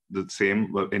the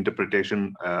same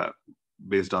interpretation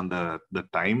based on the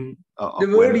time?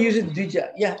 The word uses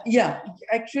Dvija. Yeah.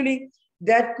 Actually,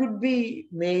 that could be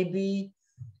maybe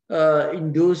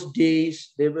in those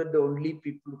days, they were the only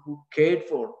people who cared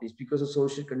for this because of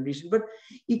social condition. But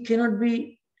it cannot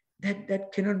be,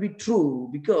 that cannot be true,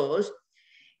 because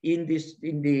in the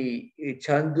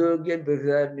Chandogya and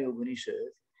Brihadaranyaka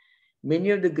Upanishad,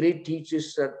 many of the great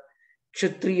teachers are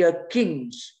Kshatriya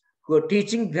kings who are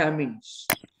teaching Brahmins.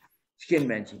 You can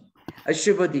imagine.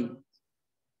 Ashwapati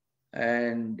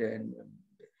and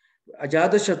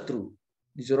Ajatashatru.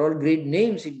 These are all great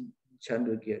names in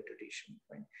Chandogya tradition.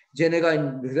 Right? Janaka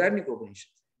in Brihadaranyaka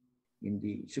Upanishad, in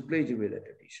the Shukla Yajurveda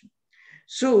tradition.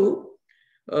 So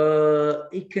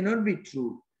it cannot be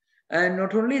true. And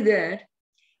not only that,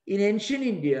 in ancient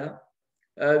India,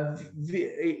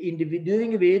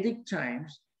 during Vedic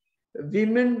times,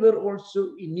 women were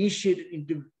also initiated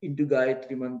into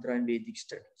Gayatri Mantra and Vedic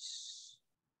studies.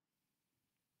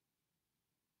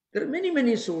 There are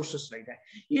many sources like that.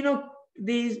 You know,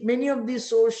 many of these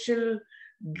social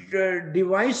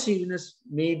divisiveness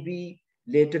may be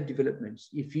later developments.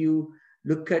 If you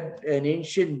look at an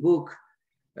ancient book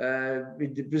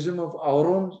with the prism of our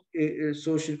own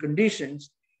social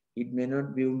conditions, it may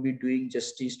not be doing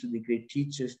justice to the great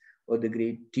teachers or the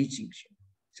great teachings.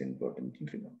 It's an important thing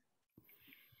to remember.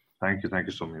 Thank you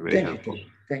so much. Very helpful.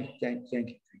 Thank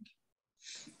you.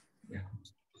 Yeah.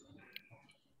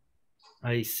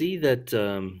 I see that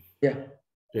Jnana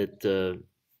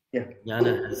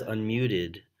has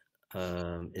unmuted.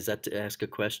 Is that to ask a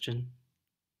question?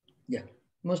 Yeah,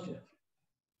 most of it.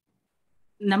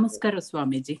 Namaskar,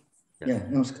 Swamiji. Yeah,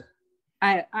 namaskar.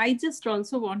 I just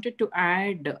also wanted to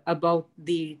add about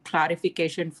the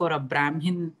clarification for a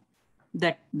Brahmin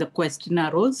that the question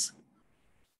arose,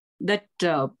 that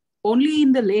only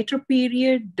in the later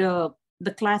period, the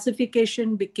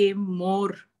classification became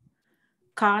more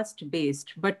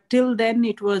caste-based, but till then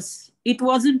it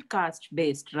wasn't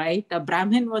caste-based, right? A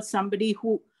Brahmin was somebody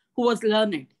who was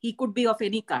learned. He could be of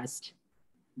any caste.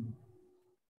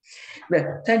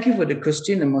 Well, thank you for the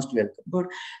question and most welcome. But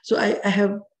so I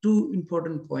have two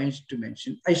important points to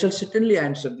mention. I shall certainly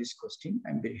answer this question.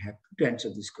 I'm very happy to answer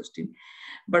this question.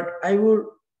 But I would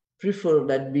prefer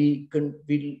that we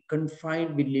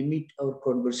limit our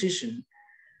conversation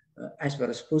as far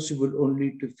as possible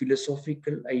only to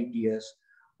philosophical ideas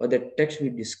or the text we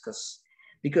discuss.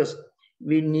 Because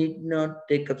we need not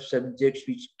take up subjects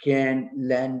which can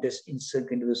land us in some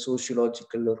kind of a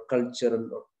sociological or cultural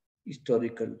or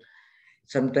historical,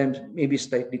 sometimes maybe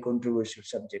slightly controversial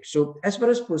subjects. So as far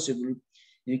as possible,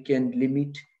 you can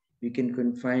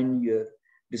confine your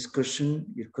discussion,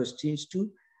 your questions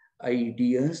to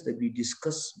ideas that we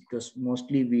discuss, because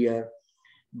mostly we are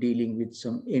dealing with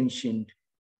some ancient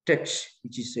text,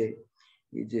 which is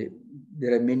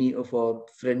there are many of our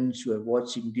friends who are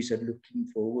watching this and looking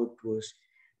forward to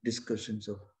discussions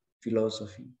of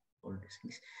philosophy, all these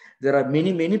things. There are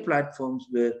many platforms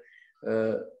where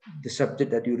the subject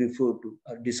that you refer to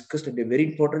are discussed, and they're very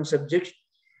important subjects.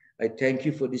 I thank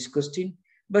you for this question.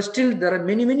 But still, there are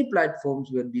many, many platforms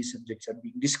where these subjects are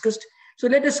being discussed. So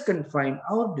let us confine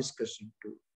our discussion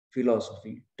to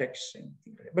philosophy, texts, and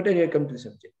things like that. But anyway, come to the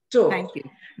subject. So, Thank you.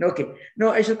 Okay, now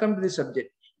I shall come to the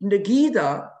subject. In the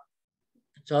Gita,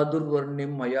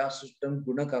 Chadurvarnim Maya Sustam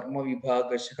Guna Karma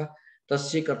Vibhagashaka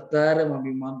Tasya Kartaram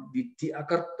Abhiman Vidhi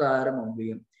Akartaram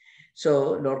Abhiyam.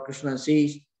 So Lord Krishna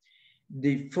says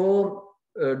the four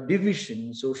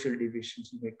divisions, social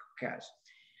divisions in the caste,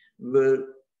 were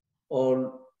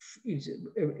all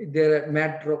they're a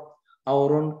matter of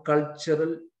our own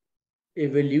cultural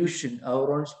evolution,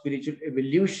 our own spiritual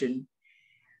evolution,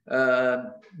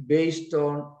 based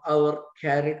on our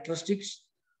characteristics,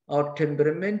 our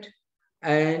temperament,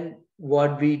 and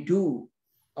what we do,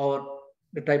 or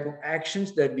the type of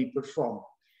actions that we perform.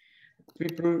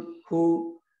 People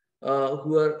who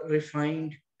are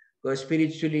refined, who are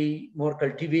spiritually more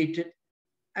cultivated,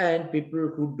 and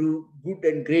people who do good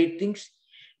and great things,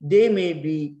 they may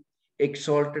be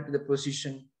exalted to the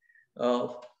position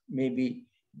of maybe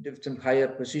some higher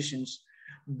positions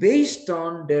based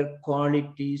on their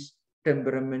qualities,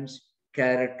 temperaments,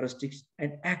 characteristics,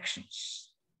 and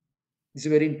actions. This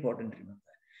is very important to remember.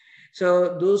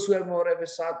 So those who are more of a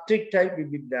sattvic type will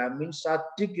be Brahmins,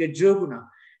 sattvic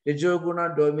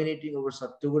Rajoguna dominating over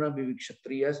Sattuguna will be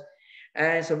Kshatriyas,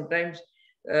 and sometimes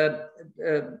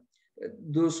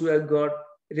those who have got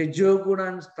Rajoguna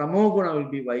and Tamoguna will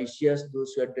be Vaishyas,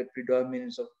 those who have the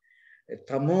predominance of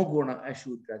Tamoguna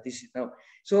Ashudra. This is now.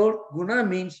 So Guna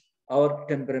means our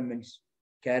temperaments,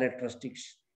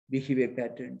 characteristics, behavior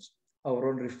patterns, our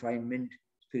own refinement,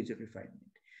 spiritual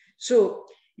refinement. So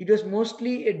it was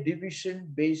mostly a division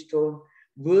based on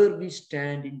where we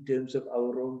stand in terms of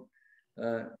our own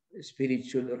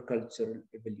spiritual or cultural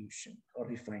evolution or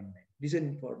refinement. This is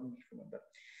important to remember.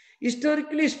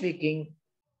 Historically speaking,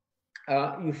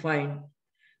 you find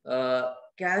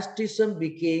casteism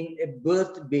became a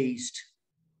birth-based,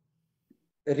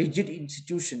 a rigid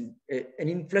institution, an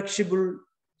inflexible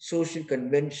social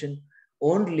convention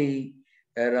only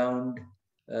around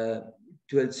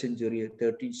 12th century or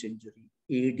 13th century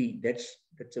AD.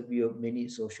 That's a view of many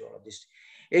sociologists.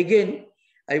 Again,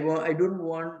 I don't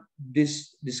want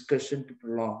this discussion to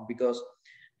prolong because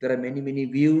there are many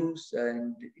views,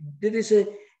 and there's a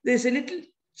little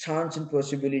chance and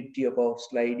possibility about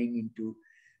sliding into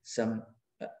some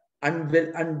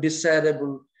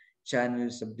undesirable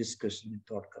channels of discussion and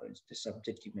thought currents, the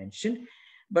subject you mentioned.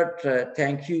 But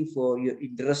thank you for your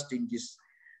interest in this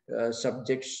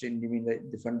subjects in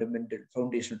the fundamental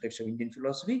foundational text of Indian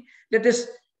philosophy. Let us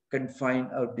confine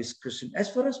our discussion as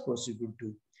far as possible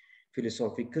to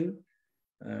philosophical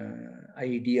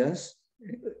ideas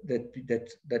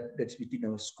that's within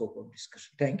our scope of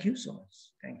discussion. Thank you so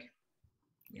much. Thank you.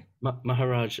 Yeah.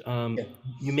 Maharaj,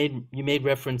 you made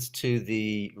reference to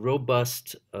the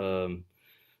robust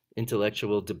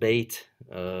intellectual debate,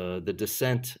 the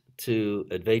descent to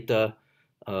Advaita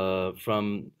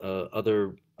from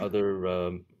other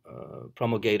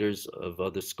promulgators of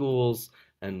other schools,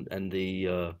 and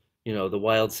the the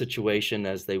wild situation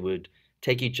as they would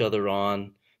take each other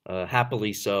on,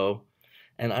 happily so.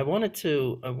 And I wanted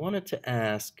to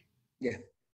ask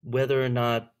whether or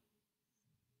not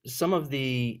some of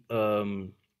the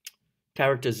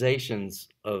characterizations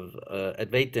of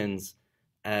Advaitins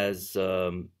as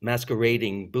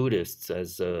masquerading Buddhists,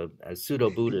 as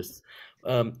pseudo-Buddhists.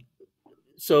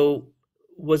 So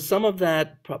was some of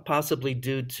that possibly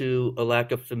due to a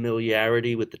lack of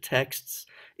familiarity with the texts?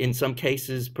 In some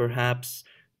cases, perhaps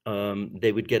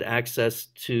they would get access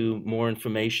to more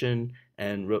information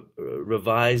and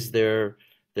revise their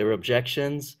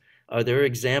objections. Are there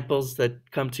examples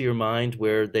that come to your mind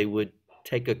where they would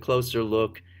take a closer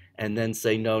look and then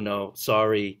say, no,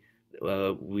 sorry,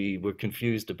 we were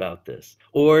confused about this?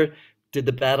 Or did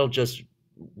the battle just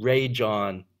rage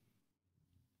on?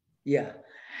 Yeah,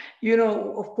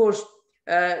 of course,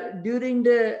 during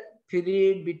the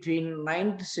period between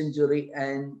 9th century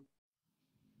and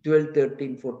 12th,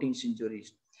 13th, 14th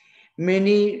centuries,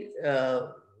 many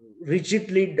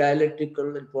rigidly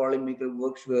dialectical and polemical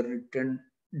works were written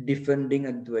defending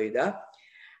Advaita.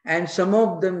 And some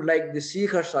of them, like the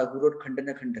Sikha Sadhu wrote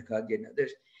Khandana Khandaka and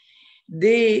others,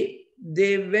 they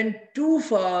went too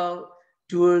far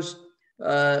towards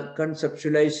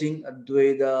conceptualizing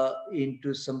Advaita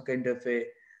into some kind of a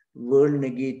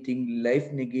world-negating,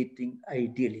 life-negating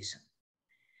idealism.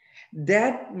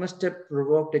 That must have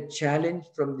provoked a challenge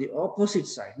from the opposite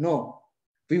side. No,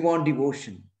 we want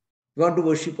devotion. We want to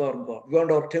worship our God. We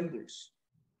want our temples.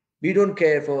 We don't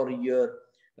care for your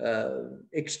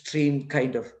extreme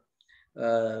kind of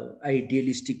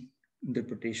idealistic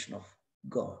interpretation of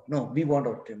God. No, we want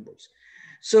our temples.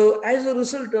 So as a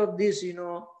result of this,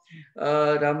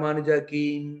 Ramanuja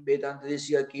came, Vedanta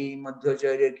Desya came,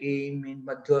 Madhvacharya came in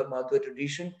Madhva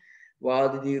tradition,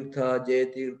 Vadatirtha,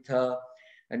 Jayatirtha,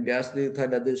 and Vyasatirtha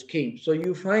and others came. So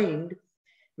you find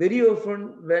very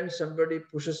often when somebody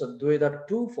pushes Advaita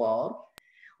too far,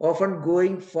 often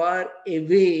going far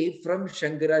away from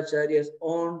Shankaracharya's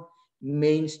own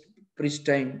main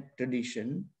pristine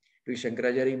tradition.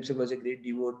 Shankaracharya himself was a great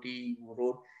devotee who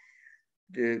wrote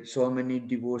so many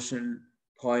devotional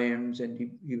poems, and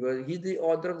he's the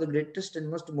author of the greatest and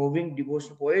most moving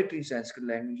devotional poetry in Sanskrit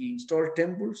language. He installed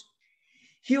temples.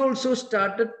 He also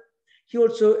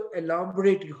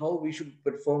elaborated how we should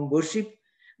perform worship.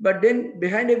 But then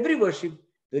behind every worship,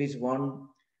 there is one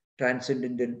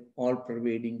transcendental,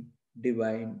 all-pervading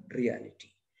divine reality.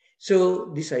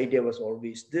 So this idea was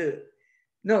always there.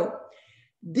 Now,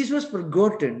 this was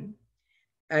forgotten,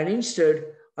 and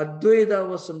instead, Advaita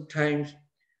was sometimes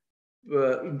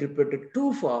interpreted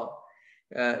too far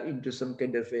into some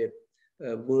kind of a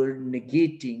world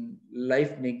negating,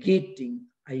 life negating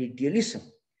idealism.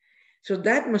 So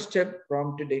that must have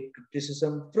prompted a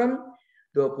criticism from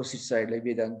the opposite side, like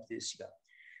Vedanta Desya.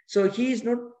 So he is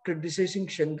not criticizing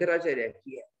Shankaracharya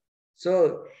here.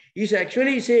 So he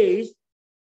actually says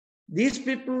these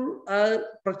people are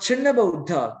Prachanna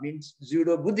Buddha, means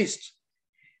pseudo-Buddhist.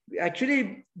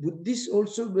 Actually, Buddhists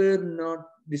also were not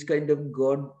this kind of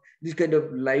God, this kind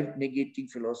of life-negating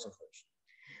philosophers.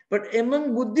 But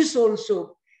among Buddhists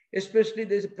also, especially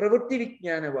there's a Pravritti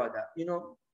Vijnanavada.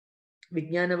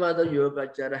 Vijnanavada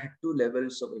Yogacara had two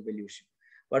levels of evolution.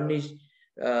 One is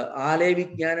Ale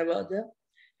Vijnanavada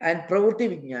and Pravritti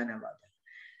Vijnanavada.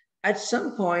 At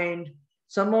some point,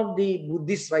 some of the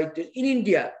Buddhist writers in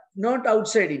India, not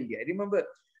outside India, remember,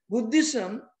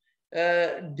 Buddhism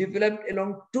developed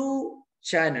along two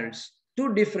channels,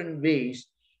 two different ways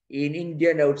in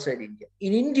India and outside India.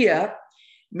 In India,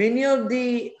 many of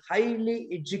the highly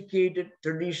educated,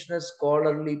 traditional,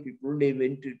 scholarly people, they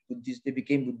went to Buddhist, they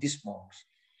became Buddhist monks.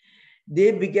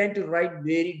 They began to write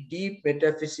very deep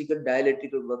metaphysical,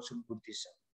 dialectical works on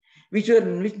Buddhism, which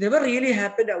never really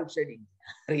happened outside India,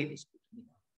 really speaking.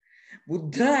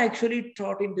 Buddha actually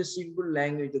taught in the simple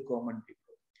language, the common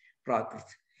people, Prakrit.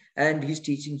 And his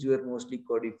teachings were mostly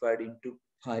codified into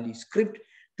Pali script,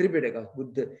 Tripitaka,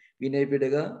 Buddha, Vinaya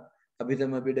Pitaka,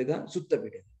 Abhidhamma Pitaka, Sutta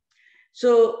Pitaka.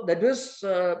 So that was,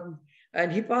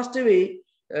 and he passed away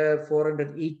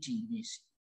 480 BC.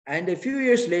 And a few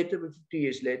years later, 50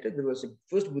 years later, there was a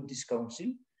first Buddhist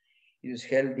council. It was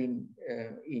held in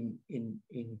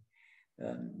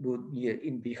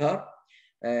Bihar,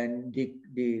 and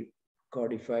they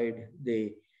codified,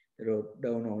 they wrote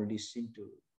down all this into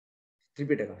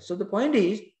Tripitaka. So the point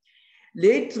is,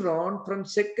 later on, from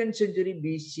 2nd century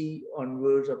BC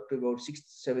onwards up to about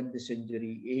 6th, 7th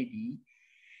century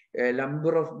AD, a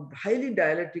number of highly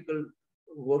dialectical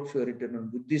works were written on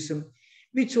Buddhism,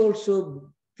 which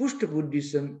also pushed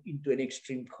Buddhism into an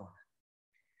extreme corner.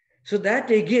 So that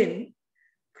again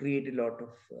created a lot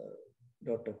of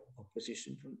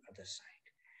opposition from the other side.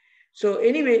 So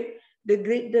anyway, the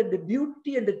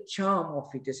beauty and the charm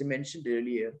of it, as I mentioned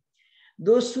earlier,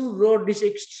 those who wrote this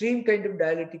extreme kind of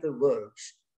dialectical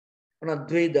works on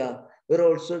Advaita were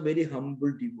also very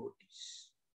humble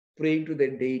devotees, praying to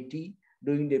their deity,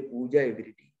 doing their puja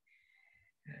every day.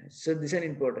 So this is an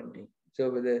important thing. So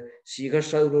whether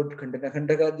Srihasa wrote Khandana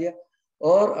Khandakadya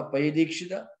or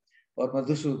Apayadikshita or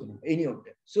Madhusudana, any of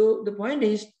them. So the point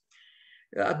is,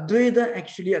 Advaita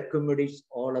actually accommodates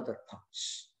all other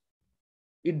parts.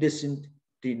 It doesn't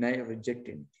deny or reject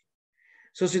anything.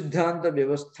 So Siddhanta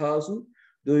Vyavasthasu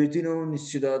Dvaitino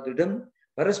Nishchida Dridam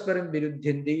Parasparam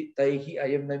Viruddhyandi Taihi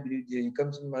Ayamna Viruddhyandi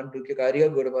comes in Mandukya Karika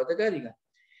Gaudavata Karika.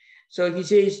 So he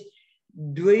says,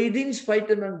 Dvaitins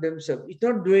fight among themselves. It's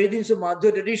not Dvaitins of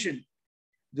Madhva tradition.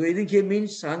 Dvaitin here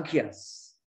means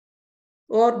Sankhyas,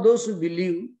 or those who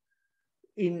believe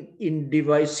in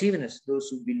divisiveness, those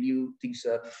who believe things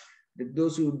are,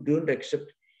 those who don't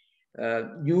accept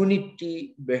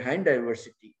unity behind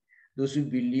diversity, those who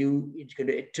believe in kind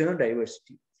of eternal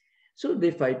diversity. So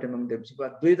they fight among themselves.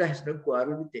 But Advaita has no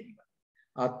quarrel with anyone.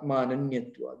 Atma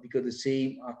Ananyatva, because the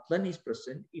same Atman is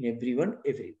present in everyone,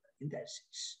 everywhere, in that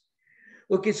sense.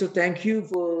 Okay, so thank you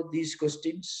for these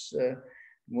questions.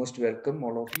 Most welcome,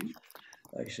 all of you.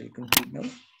 I shall conclude now.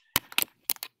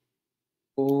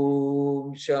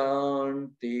 Om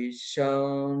Shanti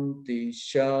Shanti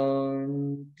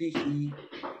Shanti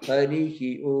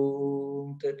Harihi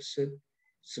Om Tat Sat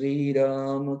Sri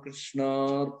Ramakrishna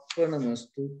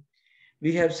Arpanamastu.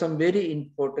 We have some very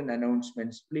important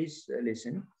announcements. Please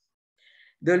listen.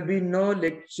 There will be no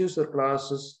lectures or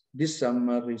classes this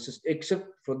summer recess except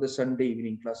for the Sunday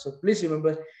evening class. So please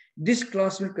remember, this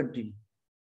class will continue.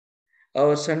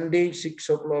 Our Sunday 6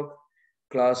 o'clock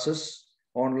classes,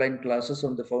 online classes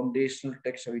on the foundational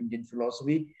text of Indian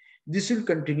philosophy, this will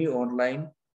continue online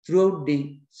throughout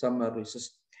the summer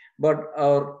recess. But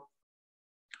our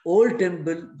old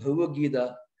temple Bhagavad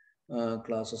Gita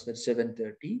classes at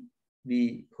 7:30,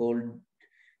 we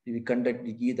conduct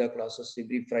the Gita classes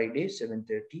every Friday,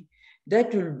 7:30.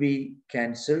 That will be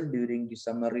cancelled during the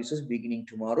summer recess beginning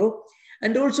tomorrow.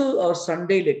 And also our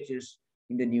Sunday lectures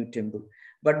in the new temple.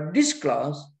 But this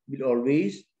class will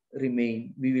always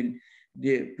remain.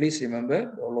 Please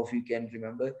remember, all of you can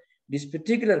remember, this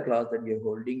particular class that we are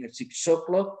holding at 6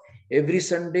 o'clock every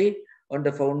Sunday on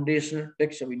the foundational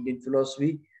text of Indian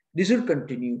philosophy. This will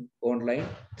continue online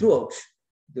throughout.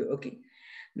 Okay.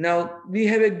 Now, we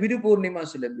have a Guru Purnima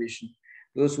celebration.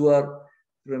 Those who are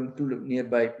from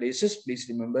nearby places, please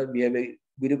remember, we have a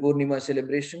Guru Purnima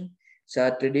celebration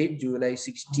Saturday, July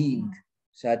 16th.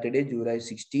 Saturday, July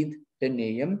 16th, 10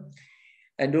 a.m.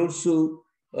 And also,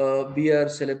 we are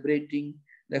celebrating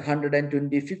the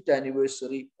 125th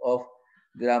anniversary of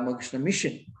the Ramakrishna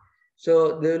Mission.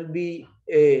 So, there will be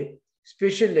a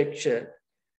special lecture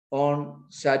on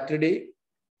Saturday,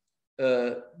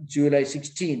 July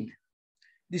 16th.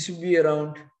 This will be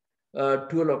around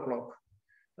 12 o'clock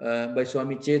by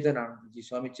Swami Chaitanananda.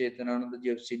 Swami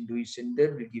Chaitanananda of St. Louis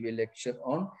Center will give a lecture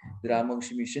on the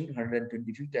Ramakrishna Mission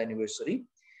 125th anniversary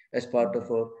as part of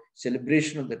our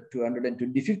celebration of the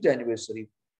 225th anniversary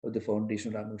of the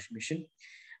foundation of Ramakrishna Mission.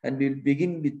 And we'll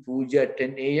begin with puja at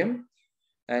 10 a.m.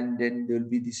 and then there will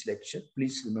be this lecture.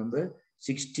 Please remember,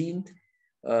 16th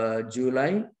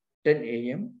July, 10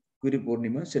 a.m. Guru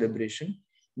Purnima celebration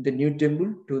in the new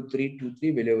temple,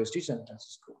 2323 Bellevue Street, San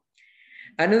Francisco.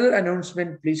 Another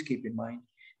announcement, please keep in mind,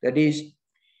 that is,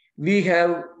 we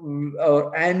have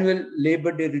our annual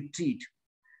Labor Day retreat,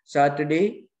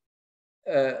 Saturday,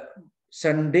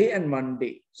 Sunday and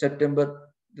Monday,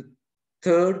 September the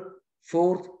 3rd,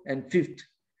 4th and 5th.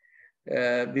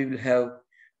 We will have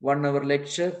 1 hour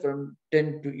lecture from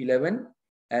 10 to 11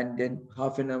 and then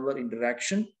half an hour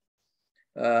interaction.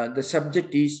 The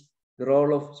subject is the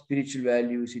role of spiritual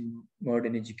values in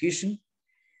modern education.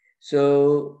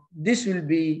 So this will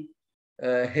be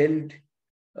held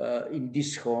in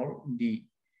this hall,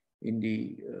 in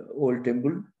the old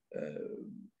temple.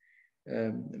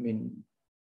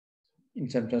 In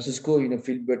San Francisco,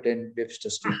 Filbert and Webster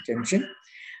Street Junction.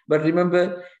 But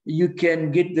remember, you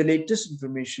can get the latest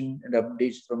information and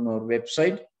updates from our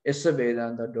website,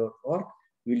 savedanta.org.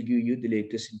 We'll give you the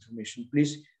latest information.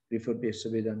 Please refer to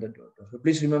savedanta.org.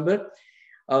 Please remember,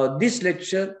 this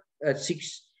lecture at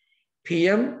 6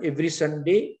 p.m. every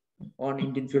Sunday on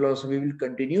Indian philosophy will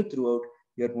continue throughout.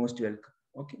 You are most welcome.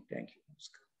 Okay, thank you.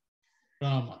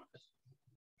 Namaskar.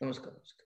 Namaskar.